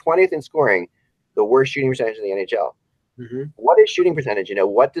though they were 20th in scoring, the worst shooting percentage in the NHL. Mm-hmm. What is shooting percentage?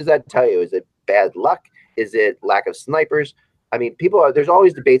 What does that tell you? Is it bad luck? Is it lack of snipers? I mean, there's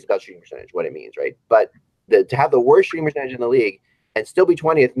always debates about shooting percentage, what it means, right? But to have the worst shooting percentage in the league and still be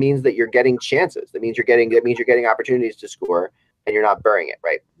 20th means that you're getting chances. That means you're getting opportunities to score and you're not burying it,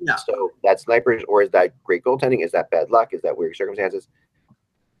 right? Yeah. So that's snipers, or is that great goaltending? Is that bad luck? Is that weird circumstances?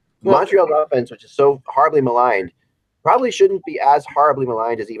 Montreal's offense, which is so horribly maligned, probably shouldn't be as horribly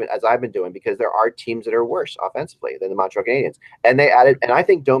maligned as I've been doing, because there are teams that are worse offensively than the Montreal Canadiens. And I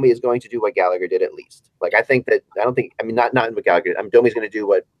think Domi is going to do what Gallagher did at least. Like, not what Gallagher did. Domi's going to do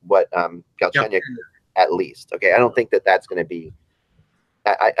what Galchenyuk did at least. Okay. I don't think that's going to be,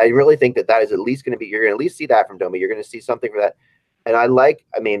 I really think that is at least going to be, you're going to at least see that from Domi. You're going to see something for that. And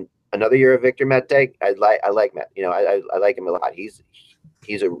another year of Victor Mete. I like Mete. I like him a lot. He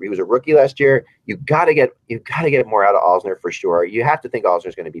was a rookie last year. You got to get more out of Alzner for sure. You have to think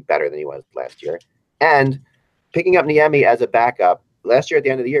Alzner's going to be better than he was last year. And picking up Niemi as a backup last year at the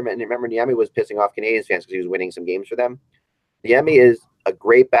end of the year, remember Niemi was pissing off Canadiens fans because he was winning some games for them. Niemi is a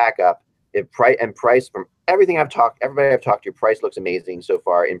great backup. Price, from everybody I've talked to, Price looks amazing so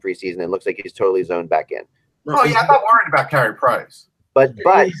far in preseason. It looks like he's totally zoned back in. Oh yeah, I'm not worried about Carey Price. But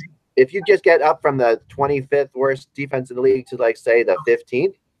if you just get up from the 25th worst defense in the league to, like, say, the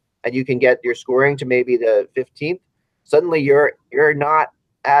 15th, and you can get your scoring to maybe the 15th, suddenly you're not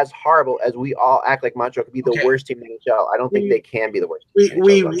as horrible as we all act like. Montreal could be the worst team in the NHL. I don't think they can be the worst team.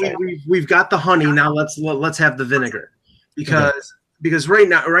 We've got the honey. Now let's have the vinegar, because right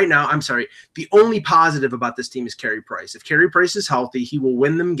now, I'm sorry, the only positive about this team is Carey Price. If Carey Price is healthy, he will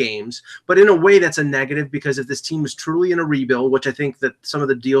win them games. But in a way, that's a negative, because if this team is truly in a rebuild, which I think that some of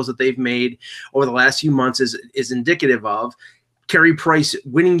the deals that they've made over the last few months is indicative of, Carey Price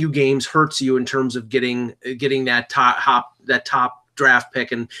winning you games hurts you in terms of getting that top draft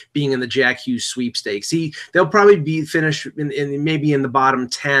pick and being in the Jack Hughes sweepstakes. They'll probably be finished in maybe in the bottom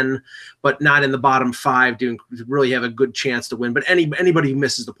 10, but not in the bottom 5 to really have a good chance to win. But anybody who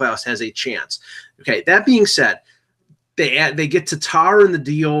misses the playoffs has a chance. Okay, that being said, they get Tatar in the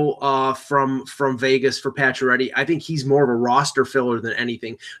deal from Vegas for Pacioretty. I think he's more of a roster filler than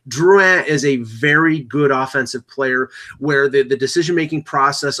anything. Drouin is a very good offensive player, where the decision-making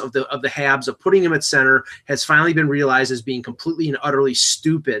process of the Habs of putting him at center has finally been realized as being completely and utterly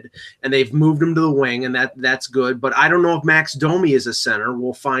stupid, and they've moved him to the wing, and that's good. But I don't know if Max Domi is a center.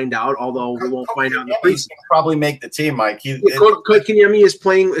 We'll find out, although we won't find out in the preseason. Probably make the team, Mike. Kotkaniemi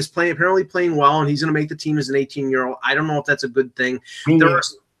is apparently playing well, and he's going to make the team as an 18-year-old. I don't know if that's a good thing. There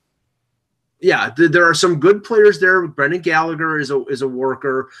are some good players there. Brendan Gallagher is a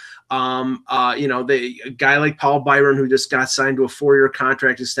worker. A guy like Paul Byron, who just got signed to a 4-year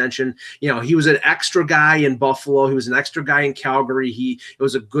contract extension. He was an extra guy in Buffalo. He was an extra guy in Calgary. It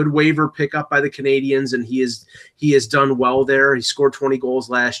was a good waiver pickup by the Canadiens, and he has done well there. He scored 20 goals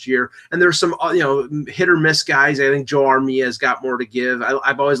last year. And there's some hit or miss guys. I think Joe Armia has got more to give.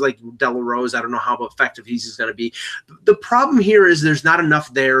 I've always liked De La Rose. I don't know how effective he's going to be. The problem here is there's not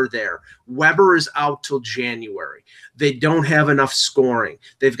enough there. Weber is out till January. They don't have enough scoring.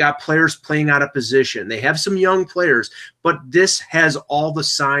 They've got players playing out of position. They have some young players, but this has all the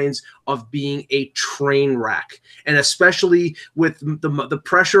signs of being a train wreck. And especially with the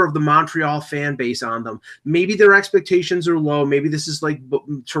pressure of the Montreal fan base on them, maybe their expectations are low. Maybe this is like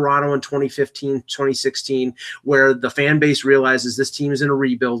Toronto in 2015, 2016, where the fan base realizes this team is in a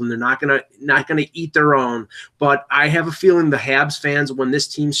rebuild and they're not gonna eat their own. But I have a feeling the Habs fans, when this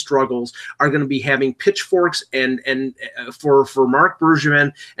team struggles, are going to be having pitchforks and for Marc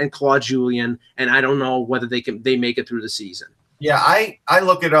Bergevin and Claude Julien, and I don't know whether they make it through the season. Yeah, I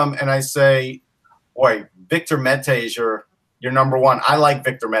look at them and I say, boy, Victor Mete is your number one. I like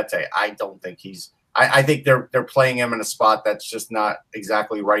Victor Mete. I don't think I think they're playing him in a spot that's just not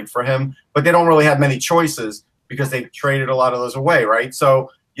exactly right for him. But they don't really have many choices because they've traded a lot of those away, right? So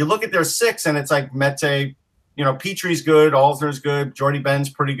you look at their 6 and it's like Mete, Petry's good, Alzner's good, Jordy Ben's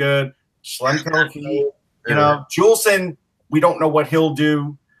pretty good, Schlemko, Juleson, we don't know what he'll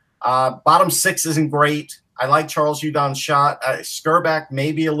do. Bottom 6 isn't great. I like Charles Hudon's shot. Skurback,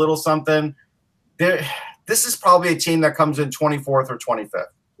 maybe a little something. This is probably a team that comes in 24th or 25th.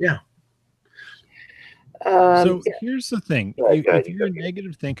 Yeah. Here's the thing. If you're a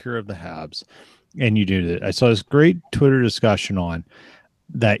negative thinker of the Habs and you do that, I saw this great Twitter discussion on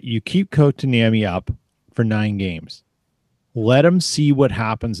that you keep Kotkaniemi up for 9 games. Let him see what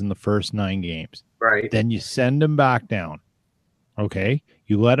happens in the first 9 games. Right. Then you send him back down. Okay.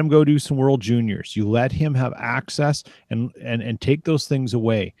 You let him go do some World Juniors. You let him have access and take those things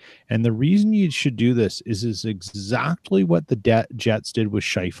away. And the reason you should do this is exactly what the Jets did with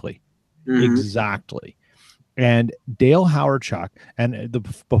Scheifele. Mm-hmm. Exactly. And Dale Howardchuk, and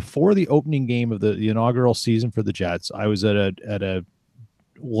before the opening game of the inaugural season for the Jets, I was at a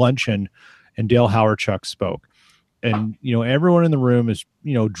luncheon, and Dale Howardchuk spoke. And, everyone in the room is,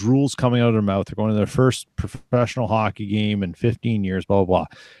 drools coming out of their mouth. They're going to their first professional hockey game in 15 years, blah, blah,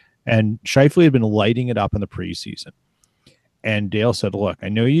 blah. And Scheifele had been lighting it up in the preseason. And Dale said, look, I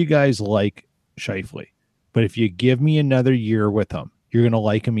know you guys like Scheifele, but if you give me another year with him, you're going to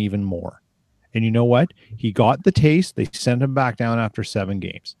like him even more. And you know what? He got the taste. They sent him back down after 7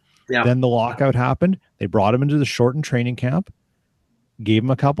 games. Yeah. Then the lockout happened. They brought him into the shortened training camp, gave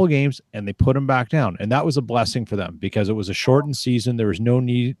him a couple games, and they put him back down. And that was a blessing for them because it was a shortened season. There was no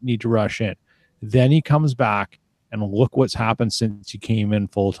need to rush in. Then he comes back, and look what's happened since he came in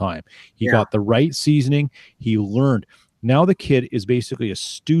full time. He got the right seasoning. He learned. Now the kid is basically a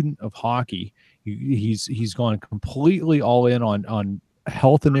student of hockey. He's gone completely all in on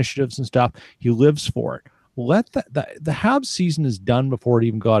health initiatives and stuff. He lives for it. Let the Habs season is done before it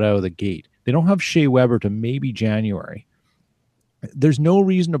even got out of the gate. They don't have Shea Weber to maybe January. There's no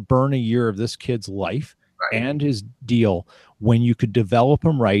reason to burn a year of this kid's life and his deal when you could develop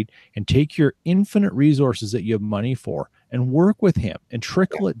him right and take your infinite resources that you have money for and work with him and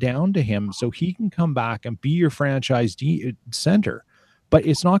trickle it down to him so he can come back and be your franchise center. But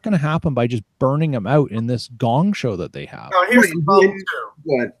it's not going to happen by just burning him out in this gong show that they have. No, here's the problem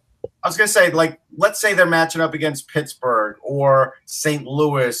too. I was going to say, let's say they're matching up against Pittsburgh or St.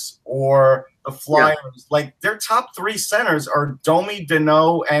 Louis or the Flyers. Yeah. Their top 3 centers are Domi,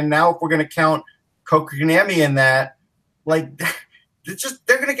 Deneau, and now if we're going to count Kotkaniemi in that, they're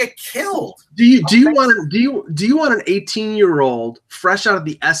going to get killed. Do you want an 18-year-old fresh out of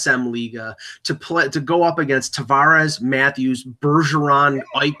the SM Liga to go up against Tavares, Matthews, Bergeron,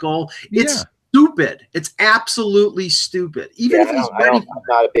 Eichel? It's stupid. It's absolutely stupid. Even if he's ready. I'm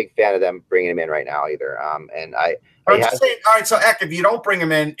not a big fan of them bringing him in right now either. I'm just saying, all right, so Eck, if you don't bring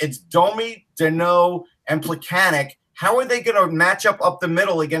him in, it's Domi, Deneau, and Plekanec. How are they going to match up the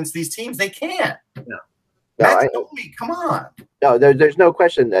middle against these teams? They can't. Domi, come on. No, there's no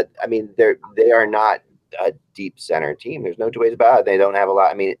question that they are not a deep center team. There's no two ways about it. They don't have a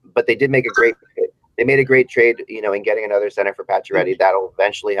lot. But they did make a great. They made a great trade, in getting another center for Pacioretty. That'll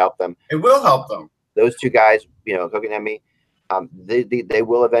eventually help them. It will help them. Those 2 guys, Kotkaniemi, they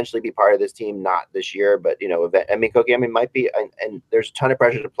will eventually be part of this team. Not this year, but Kotkaniemi might be. And there's a ton of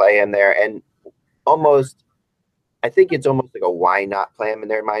pressure to play him there, and I think it's almost like a why not play him in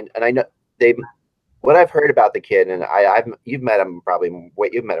their mind. And I know what I've heard about the kid, and you've met him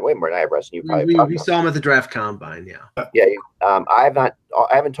you've met him way more than I have, Russ. And you probably we saw him at the draft combine, I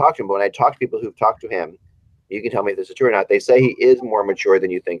haven't talked to him, but when I talk to people who've talked to him, you can tell me if this is true or not. They say he is more mature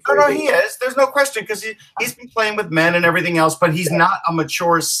than you think. No, he is. There's no question because he's been playing with men and everything else, but he's not a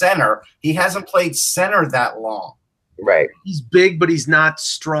mature center. He hasn't played center that long. Right. He's big, but he's not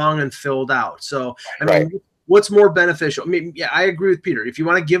strong and filled out. So what's more beneficial? I agree with Peter. If you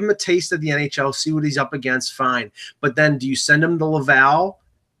want to give him a taste of the NHL, see what he's up against, fine. But then do you send him to Laval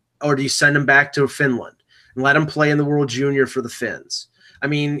or do you send him back to Finland and let him play in the World Junior for the Finns?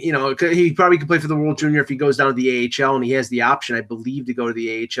 He probably could play for the World Junior if he goes down to the AHL, and he has the option, I believe, to go to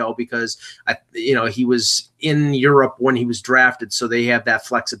the AHL because, he was in Europe when he was drafted, so they have that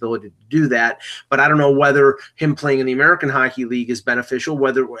flexibility to do that. But I don't know whether him playing in the American Hockey League is beneficial.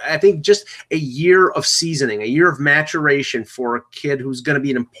 I think just a year of seasoning, a year of maturation for a kid who's going to be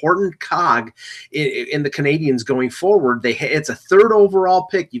an important cog in the Canadians going forward. It's a 3rd overall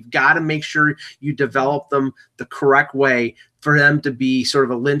pick. You've got to make sure you develop them the correct way for them to be sort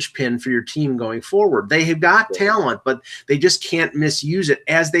of a linchpin for your team going forward. They have got talent, but they just can't misuse it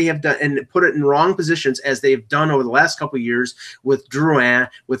as they have done and put it in wrong positions as they have done over the last couple of years with Drouin,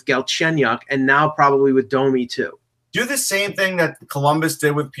 with Galchenyuk, and now probably with Domi too. Do the same thing that Columbus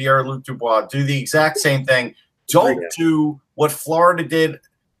did with Pierre-Luc Dubois. Do the exact same thing. Don't do what Florida did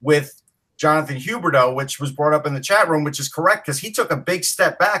with Jonathan Huberdeau, which was brought up in the chat room, which is correct because he took a big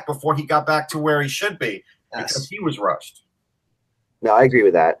step back before he got back to where he should be because he was rushed. No, I agree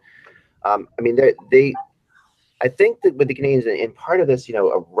with that. I think that with the Canadians, and part of this,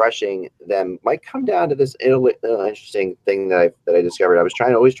 of rushing them might come down to this interesting thing that I discovered. I was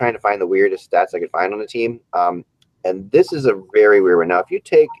always trying to find the weirdest stats I could find on a team. And this is a very weird one. Now,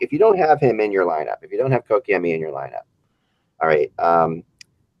 if you don't have him in your lineup, if you don't have Kotkaniemi in your lineup, all right,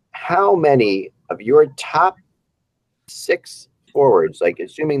 how many of your top 6 forwards,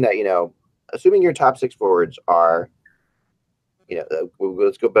 assuming your top 6 forwards are,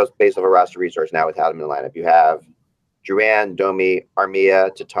 let's go based off a roster resource now without him in the lineup. You have Drouin, Domi,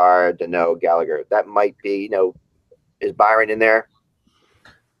 Armia, Tatar, Deneau, Gallagher. That might be, is Byron in there?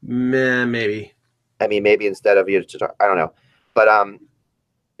 Maybe. I mean, maybe instead of you, I don't know, but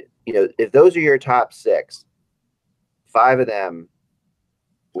if those are your top 6, 5 of them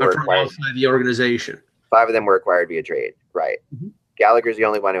were from acquired. outside the organization. 5 of them were acquired via trade, right? Mm-hmm. Gallagher's the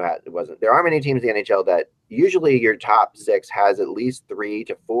only one who wasn't. There aren't many teams in the NHL that usually your top 6 has at least 3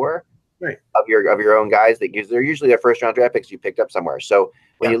 to 4 of your own guys that they're usually their first round draft picks you picked up somewhere. So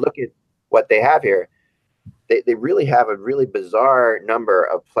when you look at what they have here, they really have a really bizarre number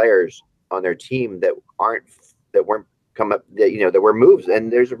of players on their team that weren't come up that were moves.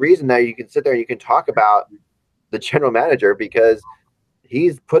 And there's a reason that you can sit there and you can talk about the general manager because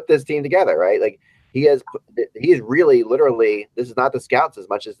he's put this team together, right? Like he's really literally, this is not the scouts as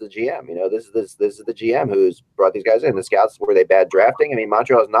much as the GM. This is the GM who's brought these guys in. The scouts, were they bad drafting? I mean,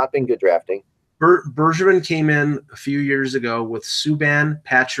 Montreal has not been good drafting. Bergevin came in a few years ago with Subban,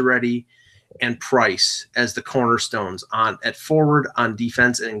 Pacioretty, and Price as the cornerstones at forward, on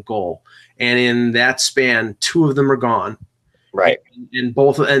defense, and goal. And in that span, 2 of them are gone. Right. In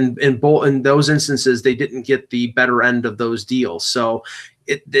both in those instances, they didn't get the better end of those deals. So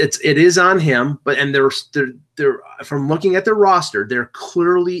it is on him. But they're from looking at their roster, they're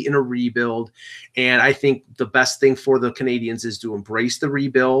clearly in a rebuild. And I think the best thing for the Canadiens is to embrace the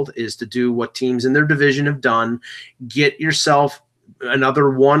rebuild, is to do what teams in their division have done. Get yourself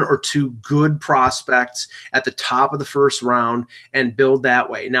another 1 or 2 good prospects at the top of the first round and build that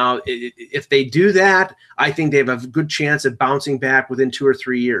way. Now, if they do that, I think they have a good chance of bouncing back within 2 or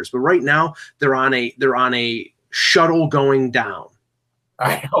 3 years. But right now, they're on a shuttle going down. All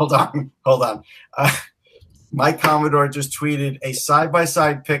right, hold on. Mike Commodore just tweeted a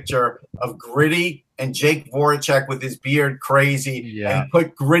side-by-side picture of Gritty and Jake Voracek with his beard crazy. Yeah. And he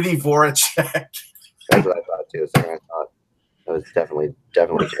put Gritty Voracek. That's what I thought too. That was definitely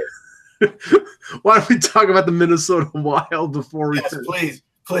true. Why don't we talk about the Minnesota Wild before we? Yes, please.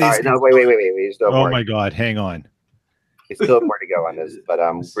 All right, no, wait. Oh my God, hang on. There's still more to go on this, but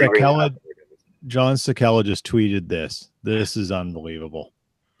John Sakella just tweeted this. This is unbelievable.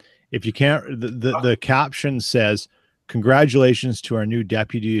 If you can't, the caption says, "Congratulations to our new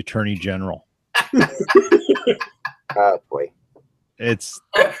Deputy Attorney General." Oh boy. It's.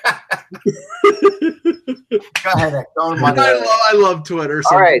 Go ahead. I love Twitter.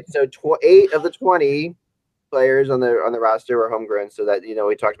 All right, so 8 of the 20 players on the roster were homegrown, so that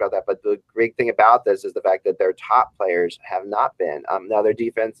we talked about that. But the great thing about this is the fact that their top players have not been. Now their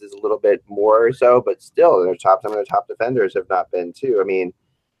defense is a little bit more so, but still, some of their top defenders have not been too. I mean,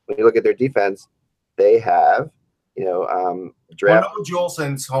 when you look at their defense, they have draft. Well,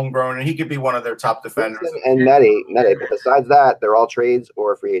 Julesen's homegrown, and he could be one of their top defenders. And Medi. But besides that, they're all trades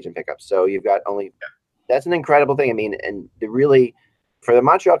or free agent pickups. So you've got only. That's an incredible thing. I mean, and really, for the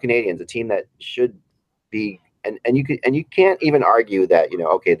Montreal Canadiens, a team that should be, and you can't even argue that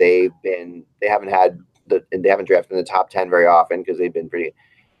okay, they haven't drafted in the top 10 very often because they've been pretty.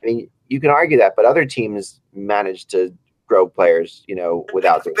 I mean, you can argue that, but other teams manage to grow players,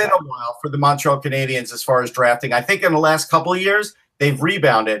 without. It's been a while for the Montreal Canadiens as far as drafting. I think in the last couple of years they've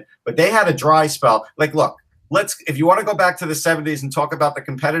rebounded, but they had a dry spell. Like, look, if you want to go back to the 70s and talk about the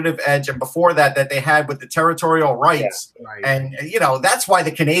competitive edge, and before that they had with the territorial rights, and that's why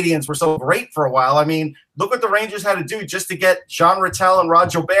the Canadiens were so great for a while. I mean, look what the Rangers had to do just to get Jean Rattel and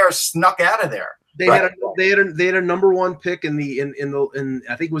Rod Gilbert snuck out of there. They had a number 1 pick in I think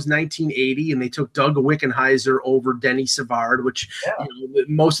it was 1980, and they took Doug Wickenheiser over Denny Savard, which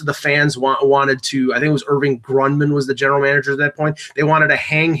most of the fans wanted to. I think it was Irving Grundman was the general manager at that point. They wanted to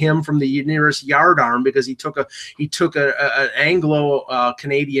hang him from the nearest yardarm because he took an Anglo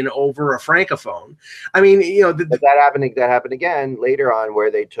Canadian over a Francophone. I mean, but that happened again later on, where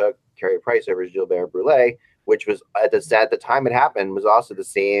they took Carey Price over Gilbert Brulé, which was at the time it happened was also the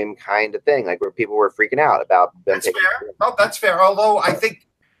same kind of thing, like where people were freaking out about them. That's fair. No, that's fair. Although I think,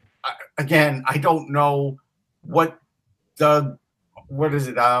 again, I don't know what Doug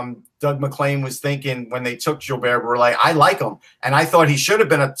McLean was thinking when they took Gilbert Brulé. I like him, and I thought he should have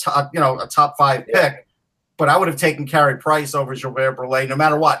been a top 5 pick. But I would have taken Carey Price over Gilbert Brulé, no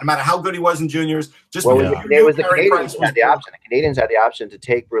matter what, no matter how good he was in juniors. The Canadiens had the option to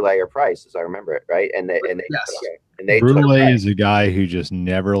take Brulé or Price, as I remember it, right? And they Brulé is a guy who just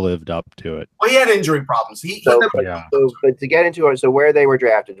never lived up to it. Well, he had injury problems. But to get into it, so where they were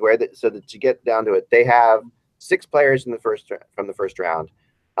drafted, to get down to it, they have 6 players from the first round,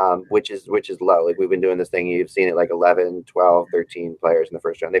 which is low. Like, we've been doing this thing, you've seen it, like 11, 12, 13 players in the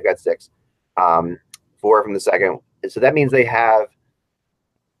first round. They've got 6. 4 from the second. So that means they have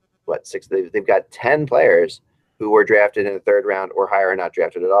 6? They've got 10 players who were drafted in the 3rd round or higher, or not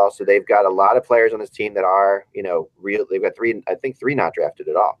drafted at all. So they've got a lot of players on this team that are, real. They've got 3 not drafted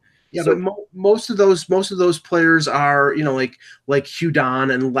at all. Yeah, so, but most of those players are, like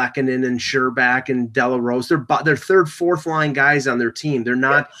Hudon and Lehkonen and Scherbach and Delarose. They're third, fourth line guys on their team. They're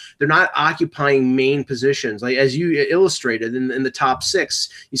not occupying main positions. Like as you illustrated in the top six,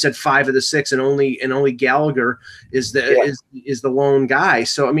 you said 5 of the 6, and only Gallagher is the lone guy.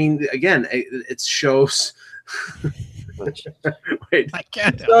 So I mean, again, it shows. Wait, I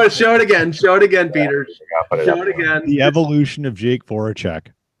can't. Show it again. Show it again, Peter. Show it again. The evolution of Jake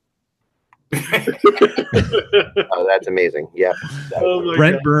Voracek. Oh, that's amazing. Yeah.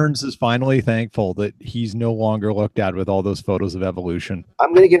 Brent Burns is finally thankful that he's no longer looked at with all those photos of evolution.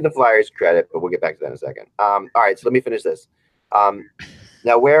 I'm going to give the Flyers credit, but we'll get back to that in a second. All right, so let me finish this.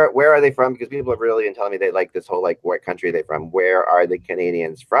 Now, where are they from? Because people have really been telling me they like this whole, like, what country are they from? Where are the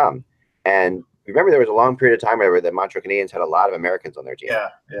Canadians from? And remember, there was a long period of time where the Montreal Canadiens had a lot of Americans on their team. Yeah.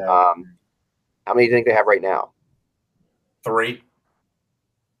 How many do you think they have right now? 3.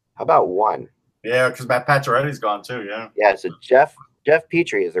 How about 1? Yeah, because Matt Pacioretty's gone too. Yeah. Yeah. So Jeff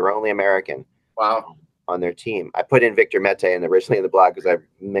Petrie is their only American. Wow. On their team. I put in Victor Mete originally in the blog because I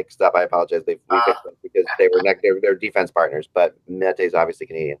mixed up. I apologize. We fixed them because they were defense partners, but Mete is obviously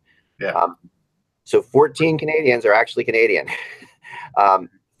Canadian. Yeah. So 14 Canadians are actually Canadian.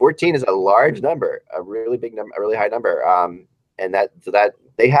 14 is a large number, a really big number, a really high number. And that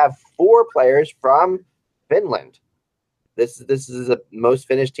they have 4 players from Finland. This is the most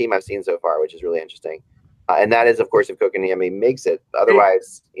Finnish team I've seen so far, which is really interesting. And that is, of course, if Kokoniemi makes it.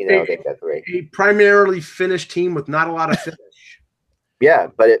 Otherwise, they've got 3. A primarily Finnish team with not a lot of Finnish. Yeah,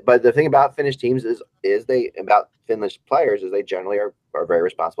 but the thing about Finnish teams is about Finnish players is they generally are very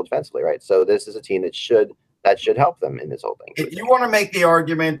responsible defensively, right? So this is a team that should help them in this whole thing. If you want to make the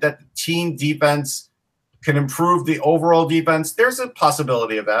argument that the team defense can improve the overall defense, there's a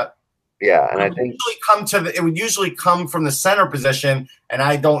possibility of that. Yeah, and I think it would usually come from the center position, and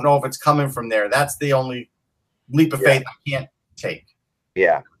I don't know if it's coming from there. That's the only leap of faith I can't take.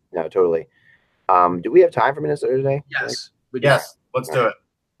 Yeah, no, totally. Do we have time for Minnesota today? Yes. Yes, let's do it.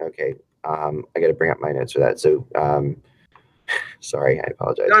 Okay. I got to bring up my notes for that. So, sorry, I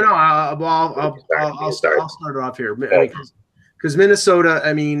apologize. No, I'll start it off here because Minnesota.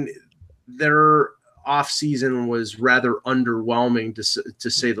 I mean, their off-season was rather underwhelming to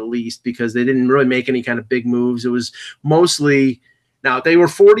say the least, because they didn't really make any kind of big moves. It was mostly now they were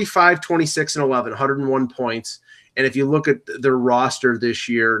 45, 26, and 11, 101 points. And if you look at their roster this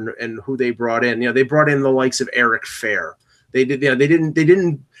year and who they brought in, they brought in the likes of Eric Fair. They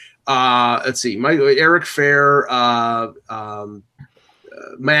didn't. Let's see, Eric Fair,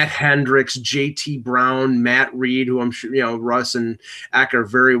 Matt Hendricks, JT Brown, Matt Reed, who I'm sure Russ and Eck are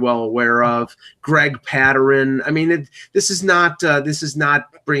very well aware of. Greg Patterin. I mean, this is not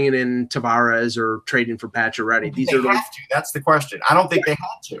bringing in Tavares or trading for Pacioretty. These are have to. That's the question. I don't think they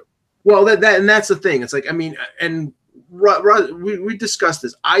had to. Well, and that's the thing. It's like, I mean, and we discussed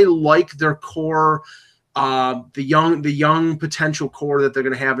this. I like their core. The young potential core that they're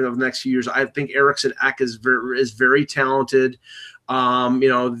going to have in the next few years. I think Eriksson Ek is very talented.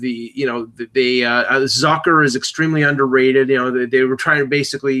 Zucker is extremely underrated. They were trying to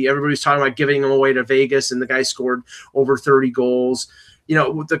basically, everybody's talking about giving him away to Vegas, and the guy scored over 30 goals.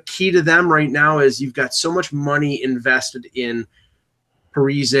 The key to them right now is you've got so much money invested in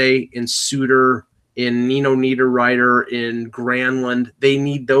Parise, in Suter, in Nino Niederreiter, in Granlund. They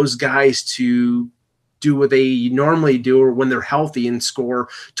need those guys to do what they normally do, or when they're healthy, and score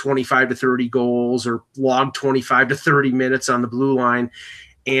 25 to 30 goals or log 25 to 30 minutes on the blue line.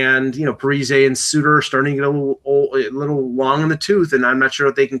 And, Parise and Suter are starting to get a little long in the tooth, and I'm not sure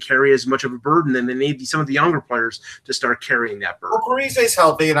if they can carry as much of a burden, and they need some of the younger players to start carrying that burden. Well, Parise's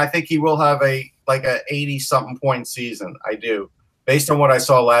healthy, and I think he will have a 80-something point season. I do, based on what I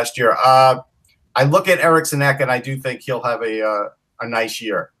saw last year. I look at Eriksson Ek, and I do think he'll have a nice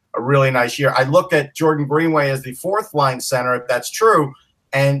year. A really nice year. I look at Jordan Greenway as the 4th line center, if that's true.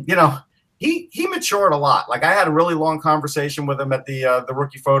 And, he matured a lot. Like, I had a really long conversation with him at the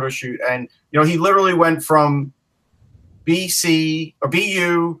rookie photo shoot. And, he literally went from BC or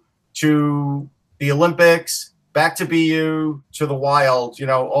BU to the Olympics, back to BU to the Wild,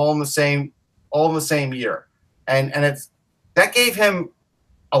 all in the same year. And that gave him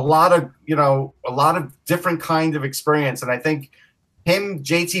a lot of different kind of experience. And I think him,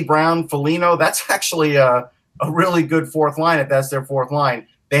 JT Brown, Foligno, that's actually a really good 4th line if that's their 4th line.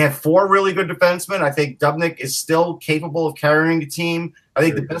 They have 4 really good defensemen. I think Dubnyk is still capable of carrying the team. I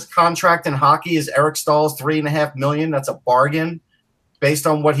think the best contract in hockey is Eric Stahl's $3.5 million. That's a bargain based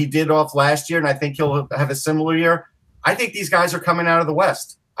on what he did off last year, and I think he'll have a similar year. I think these guys are coming out of the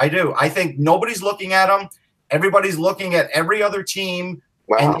West. I do. I think nobody's looking at them. Everybody's looking at every other team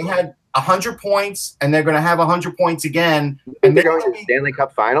Wow. And they had 100 points, and they're going to have 100 points again. And they're going to the Stanley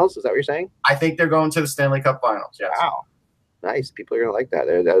Cup Finals. Is that what you're saying? I think they're going to the Stanley Cup Finals. Yes. Wow, nice. People are going to like that.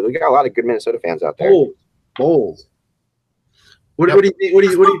 We got a lot of good Minnesota fans out there. Bold. What do you think? What do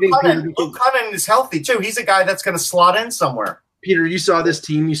you think? Luke Cunnin is healthy too. He's a guy that's going to slot in somewhere. Peter, you saw this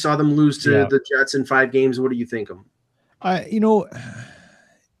team. You saw them lose to the Jets in 5 games. What do you think of them?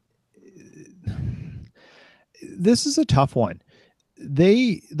 This is a tough one.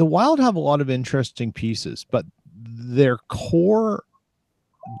 The Wild have a lot of interesting pieces, but their core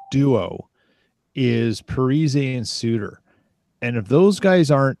duo is Parise and Suter. And if those guys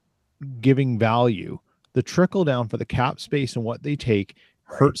aren't giving value, the trickle down for the cap space and what they take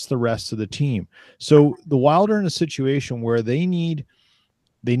hurts the rest of the team. So the Wild are in a situation where they need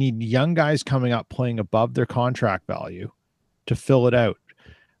young guys coming up playing above their contract value to fill it out.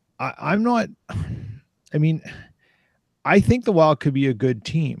 I think the Wild could be a good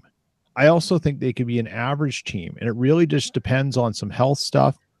team. I also think they could be an average team, and it really just depends on some health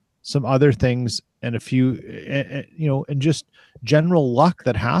stuff, some other things, and a few, and just general luck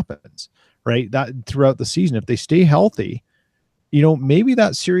that happens, right? That throughout the season, if they stay healthy, maybe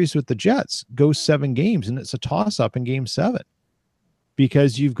that series with the Jets goes 7 games and it's a toss up in game 7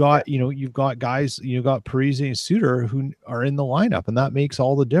 because you've got guys, you've got Parise and Suter who are in the lineup, and that makes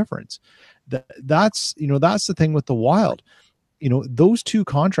all the difference. That's the thing with the Wild. Those 2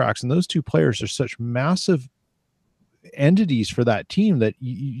 contracts and those 2 players are such massive entities for that team that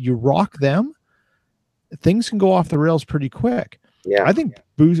you rock them, things can go off the rails pretty quick. Yeah, I think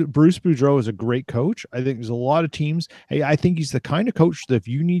Bruce Boudreau is a great coach. I think there's a lot of teams. Hey, I think he's the kind of coach that if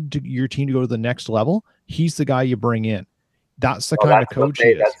you need your team to go to the next level, he's the guy you bring in. That's the kind of coach he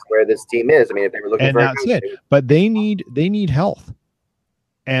is. That's where this team is. I mean, if they were looking for that's it. But they need health,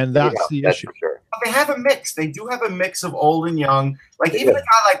 and that's the issue. For sure. But they have a mix. They do have a mix of old and young. Like even a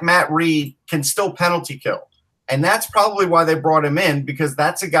guy like Matt Reed can still penalty kill. And that's probably why they brought him in, because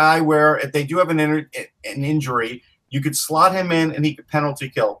that's a guy where if they do have an injury, you could slot him in and he could penalty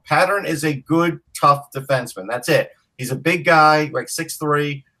kill. Pattern is a good, tough defenseman. That's it. He's a big guy, like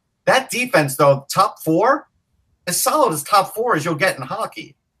 6'3". That defense, though, top 4, as solid as top 4 as you'll get in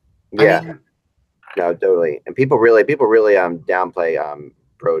hockey. Yeah. No, totally. And people really downplay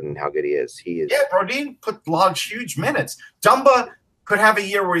Brodin, how good he is. Yeah, Brodin logs huge minutes. Dumba could have a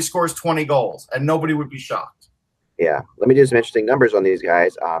year where he scores 20 goals, and nobody would be shocked. Yeah. Let me do some interesting numbers on these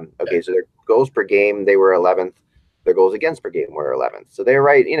guys. So their goals per game, they were 11th. Their goals against per game were 11th. So they're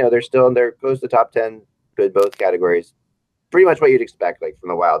right. They're still in there, goes to top 10, good both categories. Pretty much what you'd expect, like from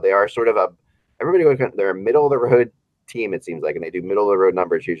the Wild. They are sort of they're a middle of the road team, it seems like, and they do middle of the road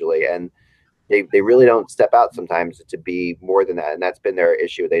numbers usually. And they really don't step out sometimes to be more than that. And that's been their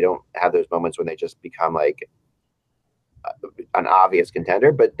issue. They don't have those moments when they just become like an obvious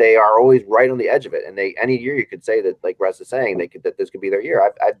contender, but they are always right on the edge of it. And any year you could say that, like Russ is saying, that this could be their year.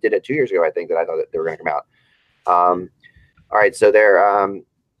 I did it 2 years ago. I think that I thought that they were going to come out. All right. So their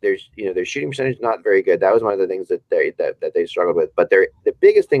shooting percentage is not very good. That was one of the things that they struggled with, but the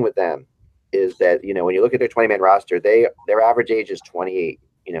biggest thing with them is that, when you look at their 20-man roster, their average age is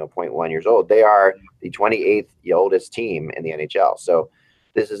 28.1 years old. They are the 28th oldest team in the NHL. So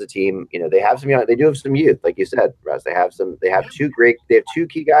this is a team, they have they do have some youth, like you said, Russ. They have 2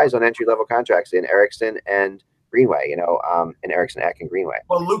 key guys on entry-level contracts in Eriksson and Greenway, and Eriksson, Ek, and Greenway.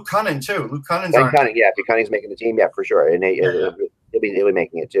 Well, Luke Cunnin too. Luke Cunning's if Cunning's making the team, for sure, and he'll be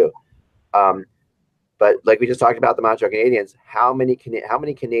making it too. But like we just talked about the Montreal Canadiens, how many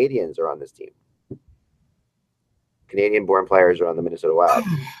Canadians are on this team? Canadian-born players are on the Minnesota Wild.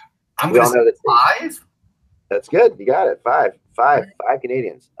 We all know that 5. That's good. You got it. Five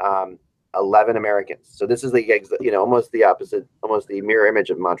Canadians. 11 Americans. So this is almost the opposite, almost the mirror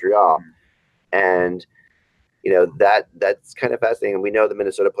image of Montreal. And that's kind of fascinating. And we know the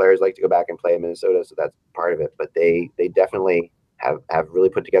Minnesota players like to go back and play in Minnesota, so that's part of it. But they definitely have really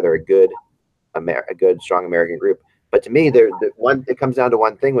put together a good, strong American group. But to me, it comes down to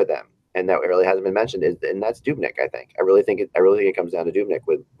one thing with them, and that really hasn't been mentioned, and that's Dubnyk. I think it comes down to Dubnyk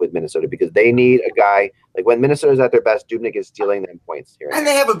with Minnesota, because they need a guy like when Minnesota's at their best, Dubnyk is stealing them points here. And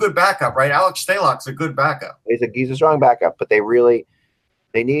they have a good backup, right? Alex Stalock's a good backup. He's a strong backup, but they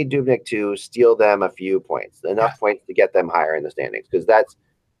need Dubnyk to steal them a few points, enough points to get them higher in the standings, because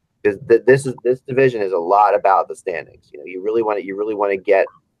this division is a lot about the standings. You really want to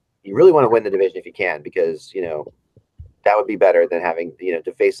win the division if you can, because that would be better than having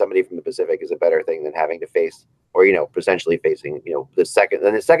to face somebody from the Pacific is a better thing than having to face, or potentially facing the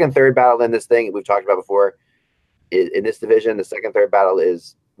second third battle in this thing we've talked about before. In this division, the second third battle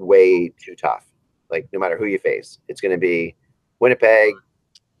is way too tough. Like no matter who you face, it's going to be Winnipeg,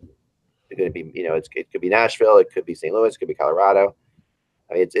 going to be, it could be Nashville, it could be St. Louis, it could be Colorado.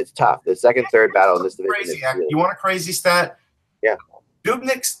 I mean, it's tough. The second, third battle in this division. Crazy. You want a crazy stat? Yeah.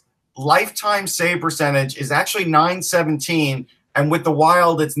 Dubnyk's lifetime save percentage is actually .917, and with the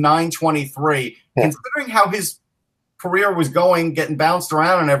Wild, it's .923. Yeah. Considering how his career was going, getting bounced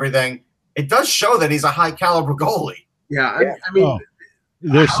around and everything, it does show that he's a high caliber goalie. Yeah. I mean,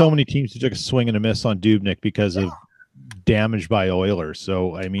 there's so many teams who took a swing and a miss on Dubnyk because of damage by Oilers.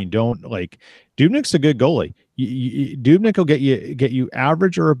 So I mean, Dubnyk's a good goalie. Dubnyk will get you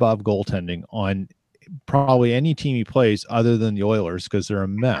average or above goaltending on probably any team he plays other than the Oilers because they're a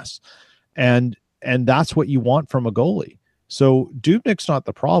mess. And that's what you want from a goalie. So Dubnyk's not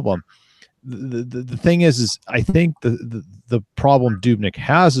the problem. The thing is I think the problem Dubnyk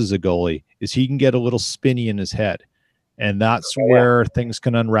has as a goalie is he can get a little spinny in his head. And that's where things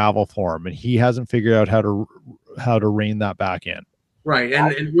can unravel for him. And he hasn't figured out how to rein that back in. Right.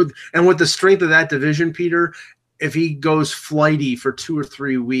 And with the strength of that division, Peter, if he goes flighty for 2 or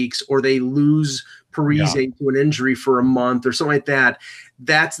 3 weeks, or they lose Parise to an injury for a month or something like that,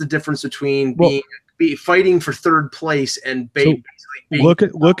 that's the difference between fighting for third place and basically look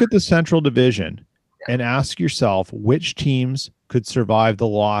at the Central Division and ask yourself which teams could survive the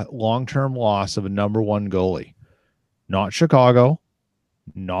long-term loss of a number one goalie. Not Chicago,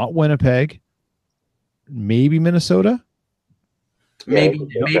 not Winnipeg, maybe Minnesota, maybe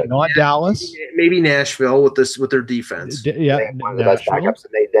not Dallas, maybe Nashville with their defense. Nashville,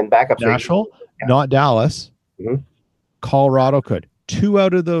 not Dallas. Mm-hmm. Colorado could 2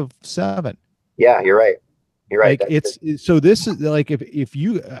 out of the 7. Yeah, you're right. You're right. Like this is like if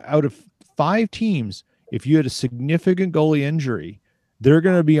you out of 5 teams, if you had a significant goalie injury, they're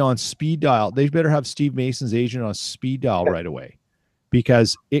going to be on speed dial. They better have Steve Mason's agent on speed dial right away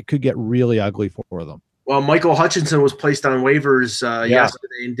because it could get really ugly for them. Well, Michael Hutchinson was placed on waivers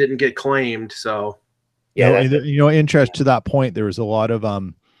yesterday and didn't get claimed. So, interest to that point, there was a lot of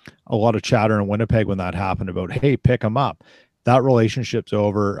chatter in Winnipeg when that happened about, hey, pick him up. That relationship's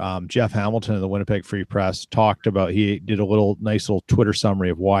over. Jeff Hamilton of the Winnipeg Free Press talked about, he did a nice little Twitter summary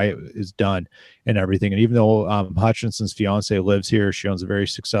of why it is done and everything. And even though Hutchinson's fiance lives here, she owns a very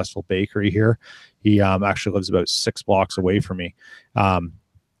successful bakery here. He actually lives about 6 blocks away from me.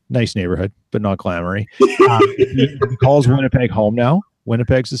 Nice neighborhood, but not glamoury. He calls Winnipeg home now.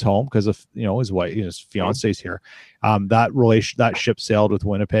 Winnipeg's his home because of his wife, his fiance's here. That ship sailed with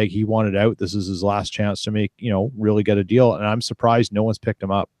Winnipeg. He wanted out. This is his last chance to make really get a deal. And I'm surprised no one's picked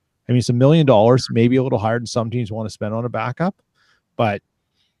him up. I mean, it's $1 million, maybe a little higher than some teams want to spend on a backup, but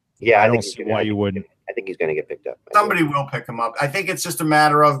I don't see why you wouldn't. I think he's going to get picked up. Somebody will pick him up. I think it's just a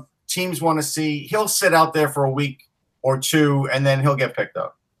matter of teams want to see. He'll sit out there for a week or 2, and then he'll get picked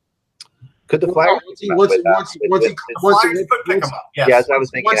up. Could the Flyers pick him up? Yes. Yes, I was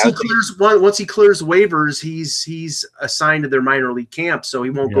thinking. Once he clears waivers, he's assigned to their minor league camp, so he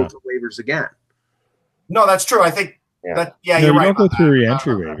won't go through waivers again. No, that's true. I think you're you right. don't go through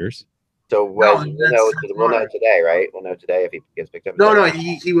re-entry waivers. So we'll know today, right? We'll know today if he gets picked up. No,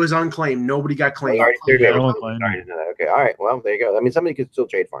 he was unclaimed. Nobody got claimed. Okay, all right. Well, there you go. I mean, somebody could still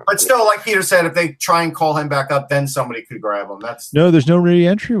trade for him. But still, like Peter said, if they try and call him back up, then somebody could grab him. There's no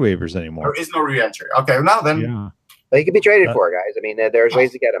re-entry waivers anymore. There is no re-entry. Okay, now then. Yeah. But he could be traded for, guys. I mean, there's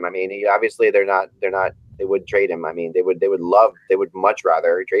ways to get him. I mean, they would trade him. I mean, they would much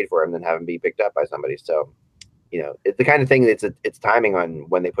rather trade for him than have him be picked up by somebody. So, it's the kind of thing that's it's timing on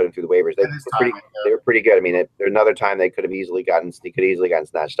when they put him through the waivers. They were pretty good. I mean, there's another time they could have easily gotten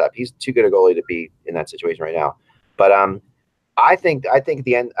snatched up. He's too good a goalie to be in that situation right now. But I think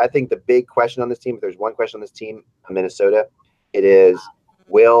the big question on this team, if there's one question on this team, Minnesota, it is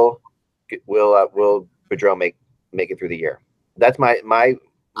will Boudreau make it through the year? That's my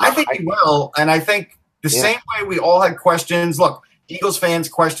I think he will, and I think the same way we all had questions. Look, Eagles fans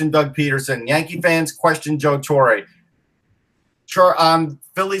question Doug Peterson. Yankee fans question Joe Torre.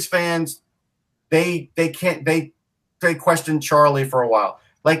 Phillies fans, they question Charlie for a while.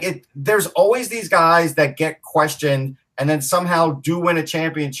 There's always these guys that get questioned and then somehow do win a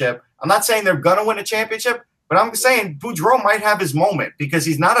championship. I'm not saying they're gonna win a championship, but I'm saying Boudreau might have his moment because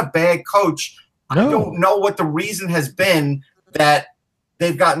he's not a bad coach. No. I don't know what the reason has been that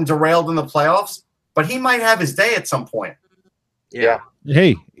they've gotten derailed in the playoffs, but he might have his day at some point. Yeah.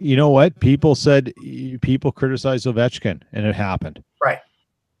 Hey, you know what? People criticized Ovechkin, and it happened. Right.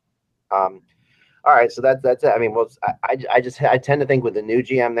 All right. So that's it. I mean, I tend to think with the new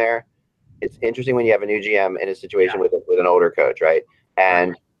GM there, it's interesting when you have a new GM in a situation with an older coach, right?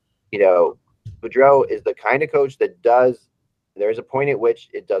 And Boudreau is the kind of coach that there's a point at which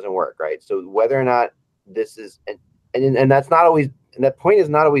it doesn't work, right? So whether or not this is, and that's not always And that point is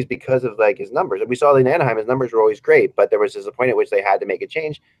not always because of like his numbers. And we saw in Anaheim, his numbers were always great, but there was just a point at which they had to make a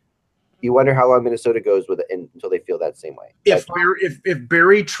change. You wonder how long Minnesota goes with it until they feel that same way. If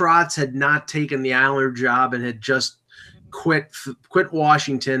Barry Trotz had not taken the Islander job and had just quit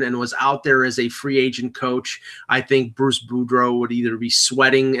Washington and was out there as a free agent coach, I think Bruce Boudreau would either be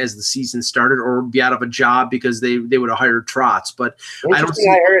sweating as the season started or be out of a job because they would have hired Trotz. But I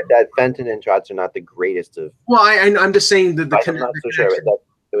heard that Fenton and Trotz are not the greatest of. Well, I'm just saying that I'm not so sure.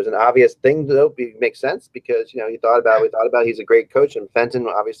 It was an obvious thing, though. It makes sense because we thought about he's a great coach, and Fenton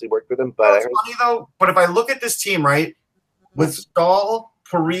obviously worked with him. But it's funny though. But if I look at this team, right, with Stahl,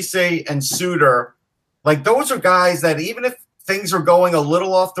 Parise, and Suter, like those are guys that even if things are going a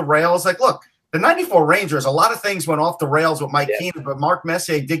little off the rails, like look, the '94 Rangers, a lot of things went off the rails with Mike Keenan, but Mark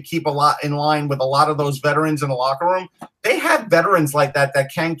Messier did keep a lot in line with a lot of those veterans in the locker room. They have veterans like that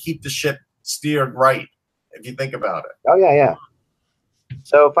can keep the ship steered right, if you think about it. Oh yeah.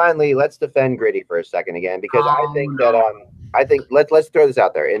 So finally, let's defend Gritty for a second again, because I think let's throw this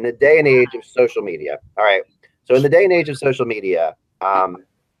out there. In the day and age of social media, all right. So in the day and age of social media,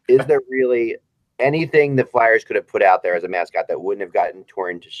 is there really anything the Flyers could have put out there as a mascot that wouldn't have gotten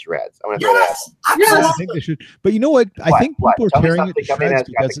torn to shreds? I want to throw that out. Yes, I think they should. But you know what? I think people are tearing it to shreds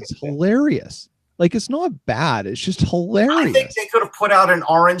because it's hilarious. Like, it's not bad. It's just hilarious. I think they could have put out an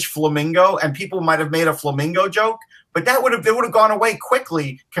orange flamingo, and people might have made a flamingo joke, but they would have gone away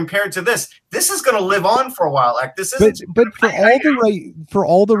quickly compared to this. This is going to live on for a while. Like this isn't. But for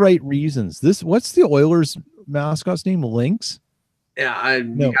all the right reasons. What's the Oilers mascot's name? Lynx. Yeah,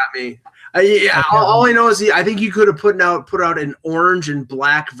 you got me. All I know is I think you could have put out an orange and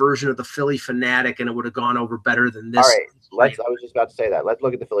black version of the Philly Fanatic, and it would have gone over better than this. All right, I was just about to say that. Let's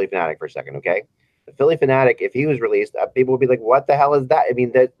look at the Philly Fanatic for a second, okay? The Philly Fanatic, if he was released, people would be like, "What the hell is that?" I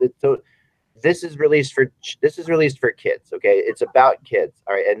mean, this is released for kids, okay? It's about kids,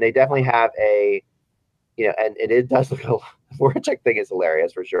 all right? And they definitely have and it does look. The Voracek thing is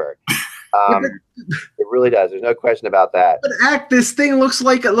hilarious for sure. It really does. There's no question about that. But this thing looks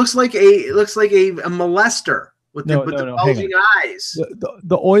like a molester with the bulging eyes.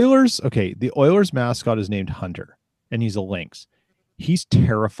 The Oilers, okay. The Oilers mascot is named Hunter, and he's a lynx. He's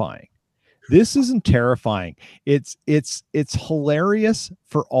terrifying. This isn't terrifying. It's hilarious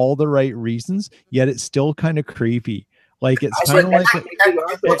for all the right reasons, yet it's still kind of creepy. Like it's kind of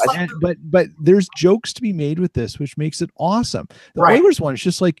like, but there's jokes to be made with this, which makes it awesome. The Oilers one is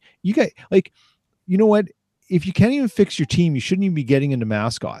just like, you got like, you know what? If you can't even fix your team, you shouldn't even be getting into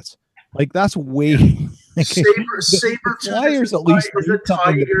mascots. Like that's way. Saber Flyers at least need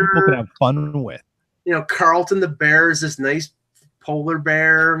something that people can have fun with. Carlton the Bear is this nice polar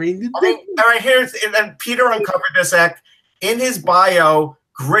bear. I mean, all right, here's and Peter uncovered this act in his bio.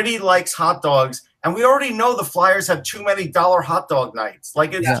 Gritty likes hot dogs. And we already know the Flyers have too many dollar hot dog nights.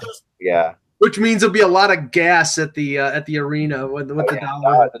 Like it's just which means there'll be a lot of gas at the arena with the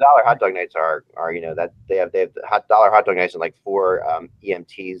dollar. The dollar hot dog nights are that they have dollar hot dog nights in like 4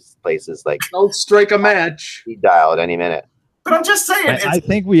 EMTs places. Like don't strike a match. He dial at any minute. But I'm just saying. I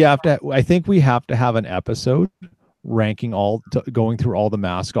think we have to have an episode ranking going through all the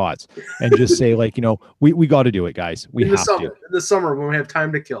mascots and just say like we got to do it, guys. We have to in the summer when we have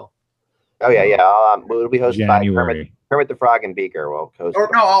time to kill. Oh yeah. It'll be hosted by Kermit the Frog and Beaker.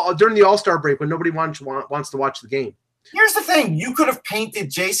 During the All-Star break when nobody wants to watch the game. Here's the thing: you could have painted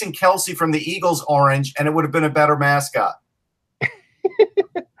Jason Kelce from the Eagles orange, and it would have been a better mascot.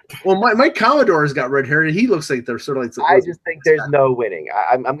 Well, Mike Commodore's got red hair, and he looks like they're sort of like. I just think there's no winning.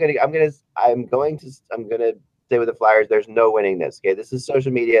 I'm gonna say with the Flyers, there's no winning this. Okay, this is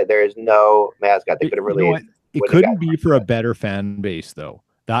social media. There is no mascot they could have released. It couldn't be for a better fan base, though.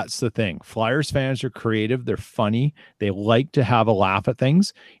 That's the thing. Flyers fans are creative. They're funny. They like to have a laugh at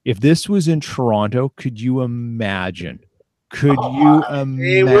things. If this was in Toronto, could you imagine? But look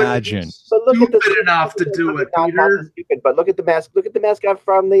stupid enough to do it, Peter. Stupid, but look at the mascot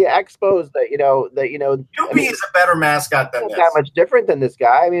from the Expos. Yuppie is a better mascot than this. Not much different than this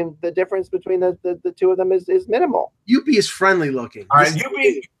guy. I mean, the difference between the two of them is minimal. Yuppie is friendly looking. All right,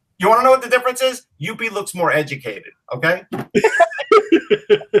 Yuppie. You want to know what the difference is? Yuppie looks more educated. Okay.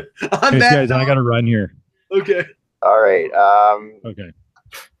 Guys, I got to run here. Okay. All right. Okay.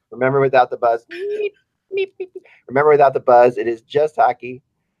 Remember, without the buzz. Remember, without the buzz, it is just hockey.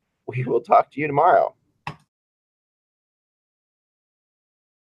 We will talk to you tomorrow.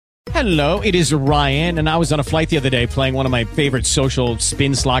 Hello, it is Ryan, and I was on a flight the other day playing one of my favorite social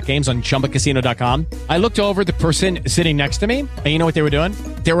spin slot games on ChumbaCasino.com. I looked over at the person sitting next to me, and you know what they were doing?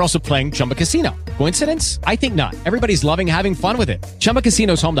 They were also playing Chumba Casino. Coincidence? I think not. Everybody's loving having fun with it. Chumba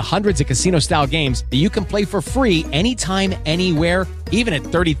Casino is home to hundreds of casino-style games that you can play for free anytime, anywhere, even at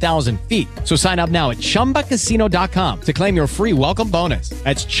 30,000 feet. So sign up now at ChumbaCasino.com to claim your free welcome bonus.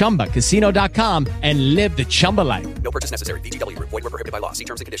 That's ChumbaCasino.com and live the Chumba life. No purchase necessary. VGW. Void where prohibited by law. See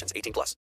terms and conditions. 18+.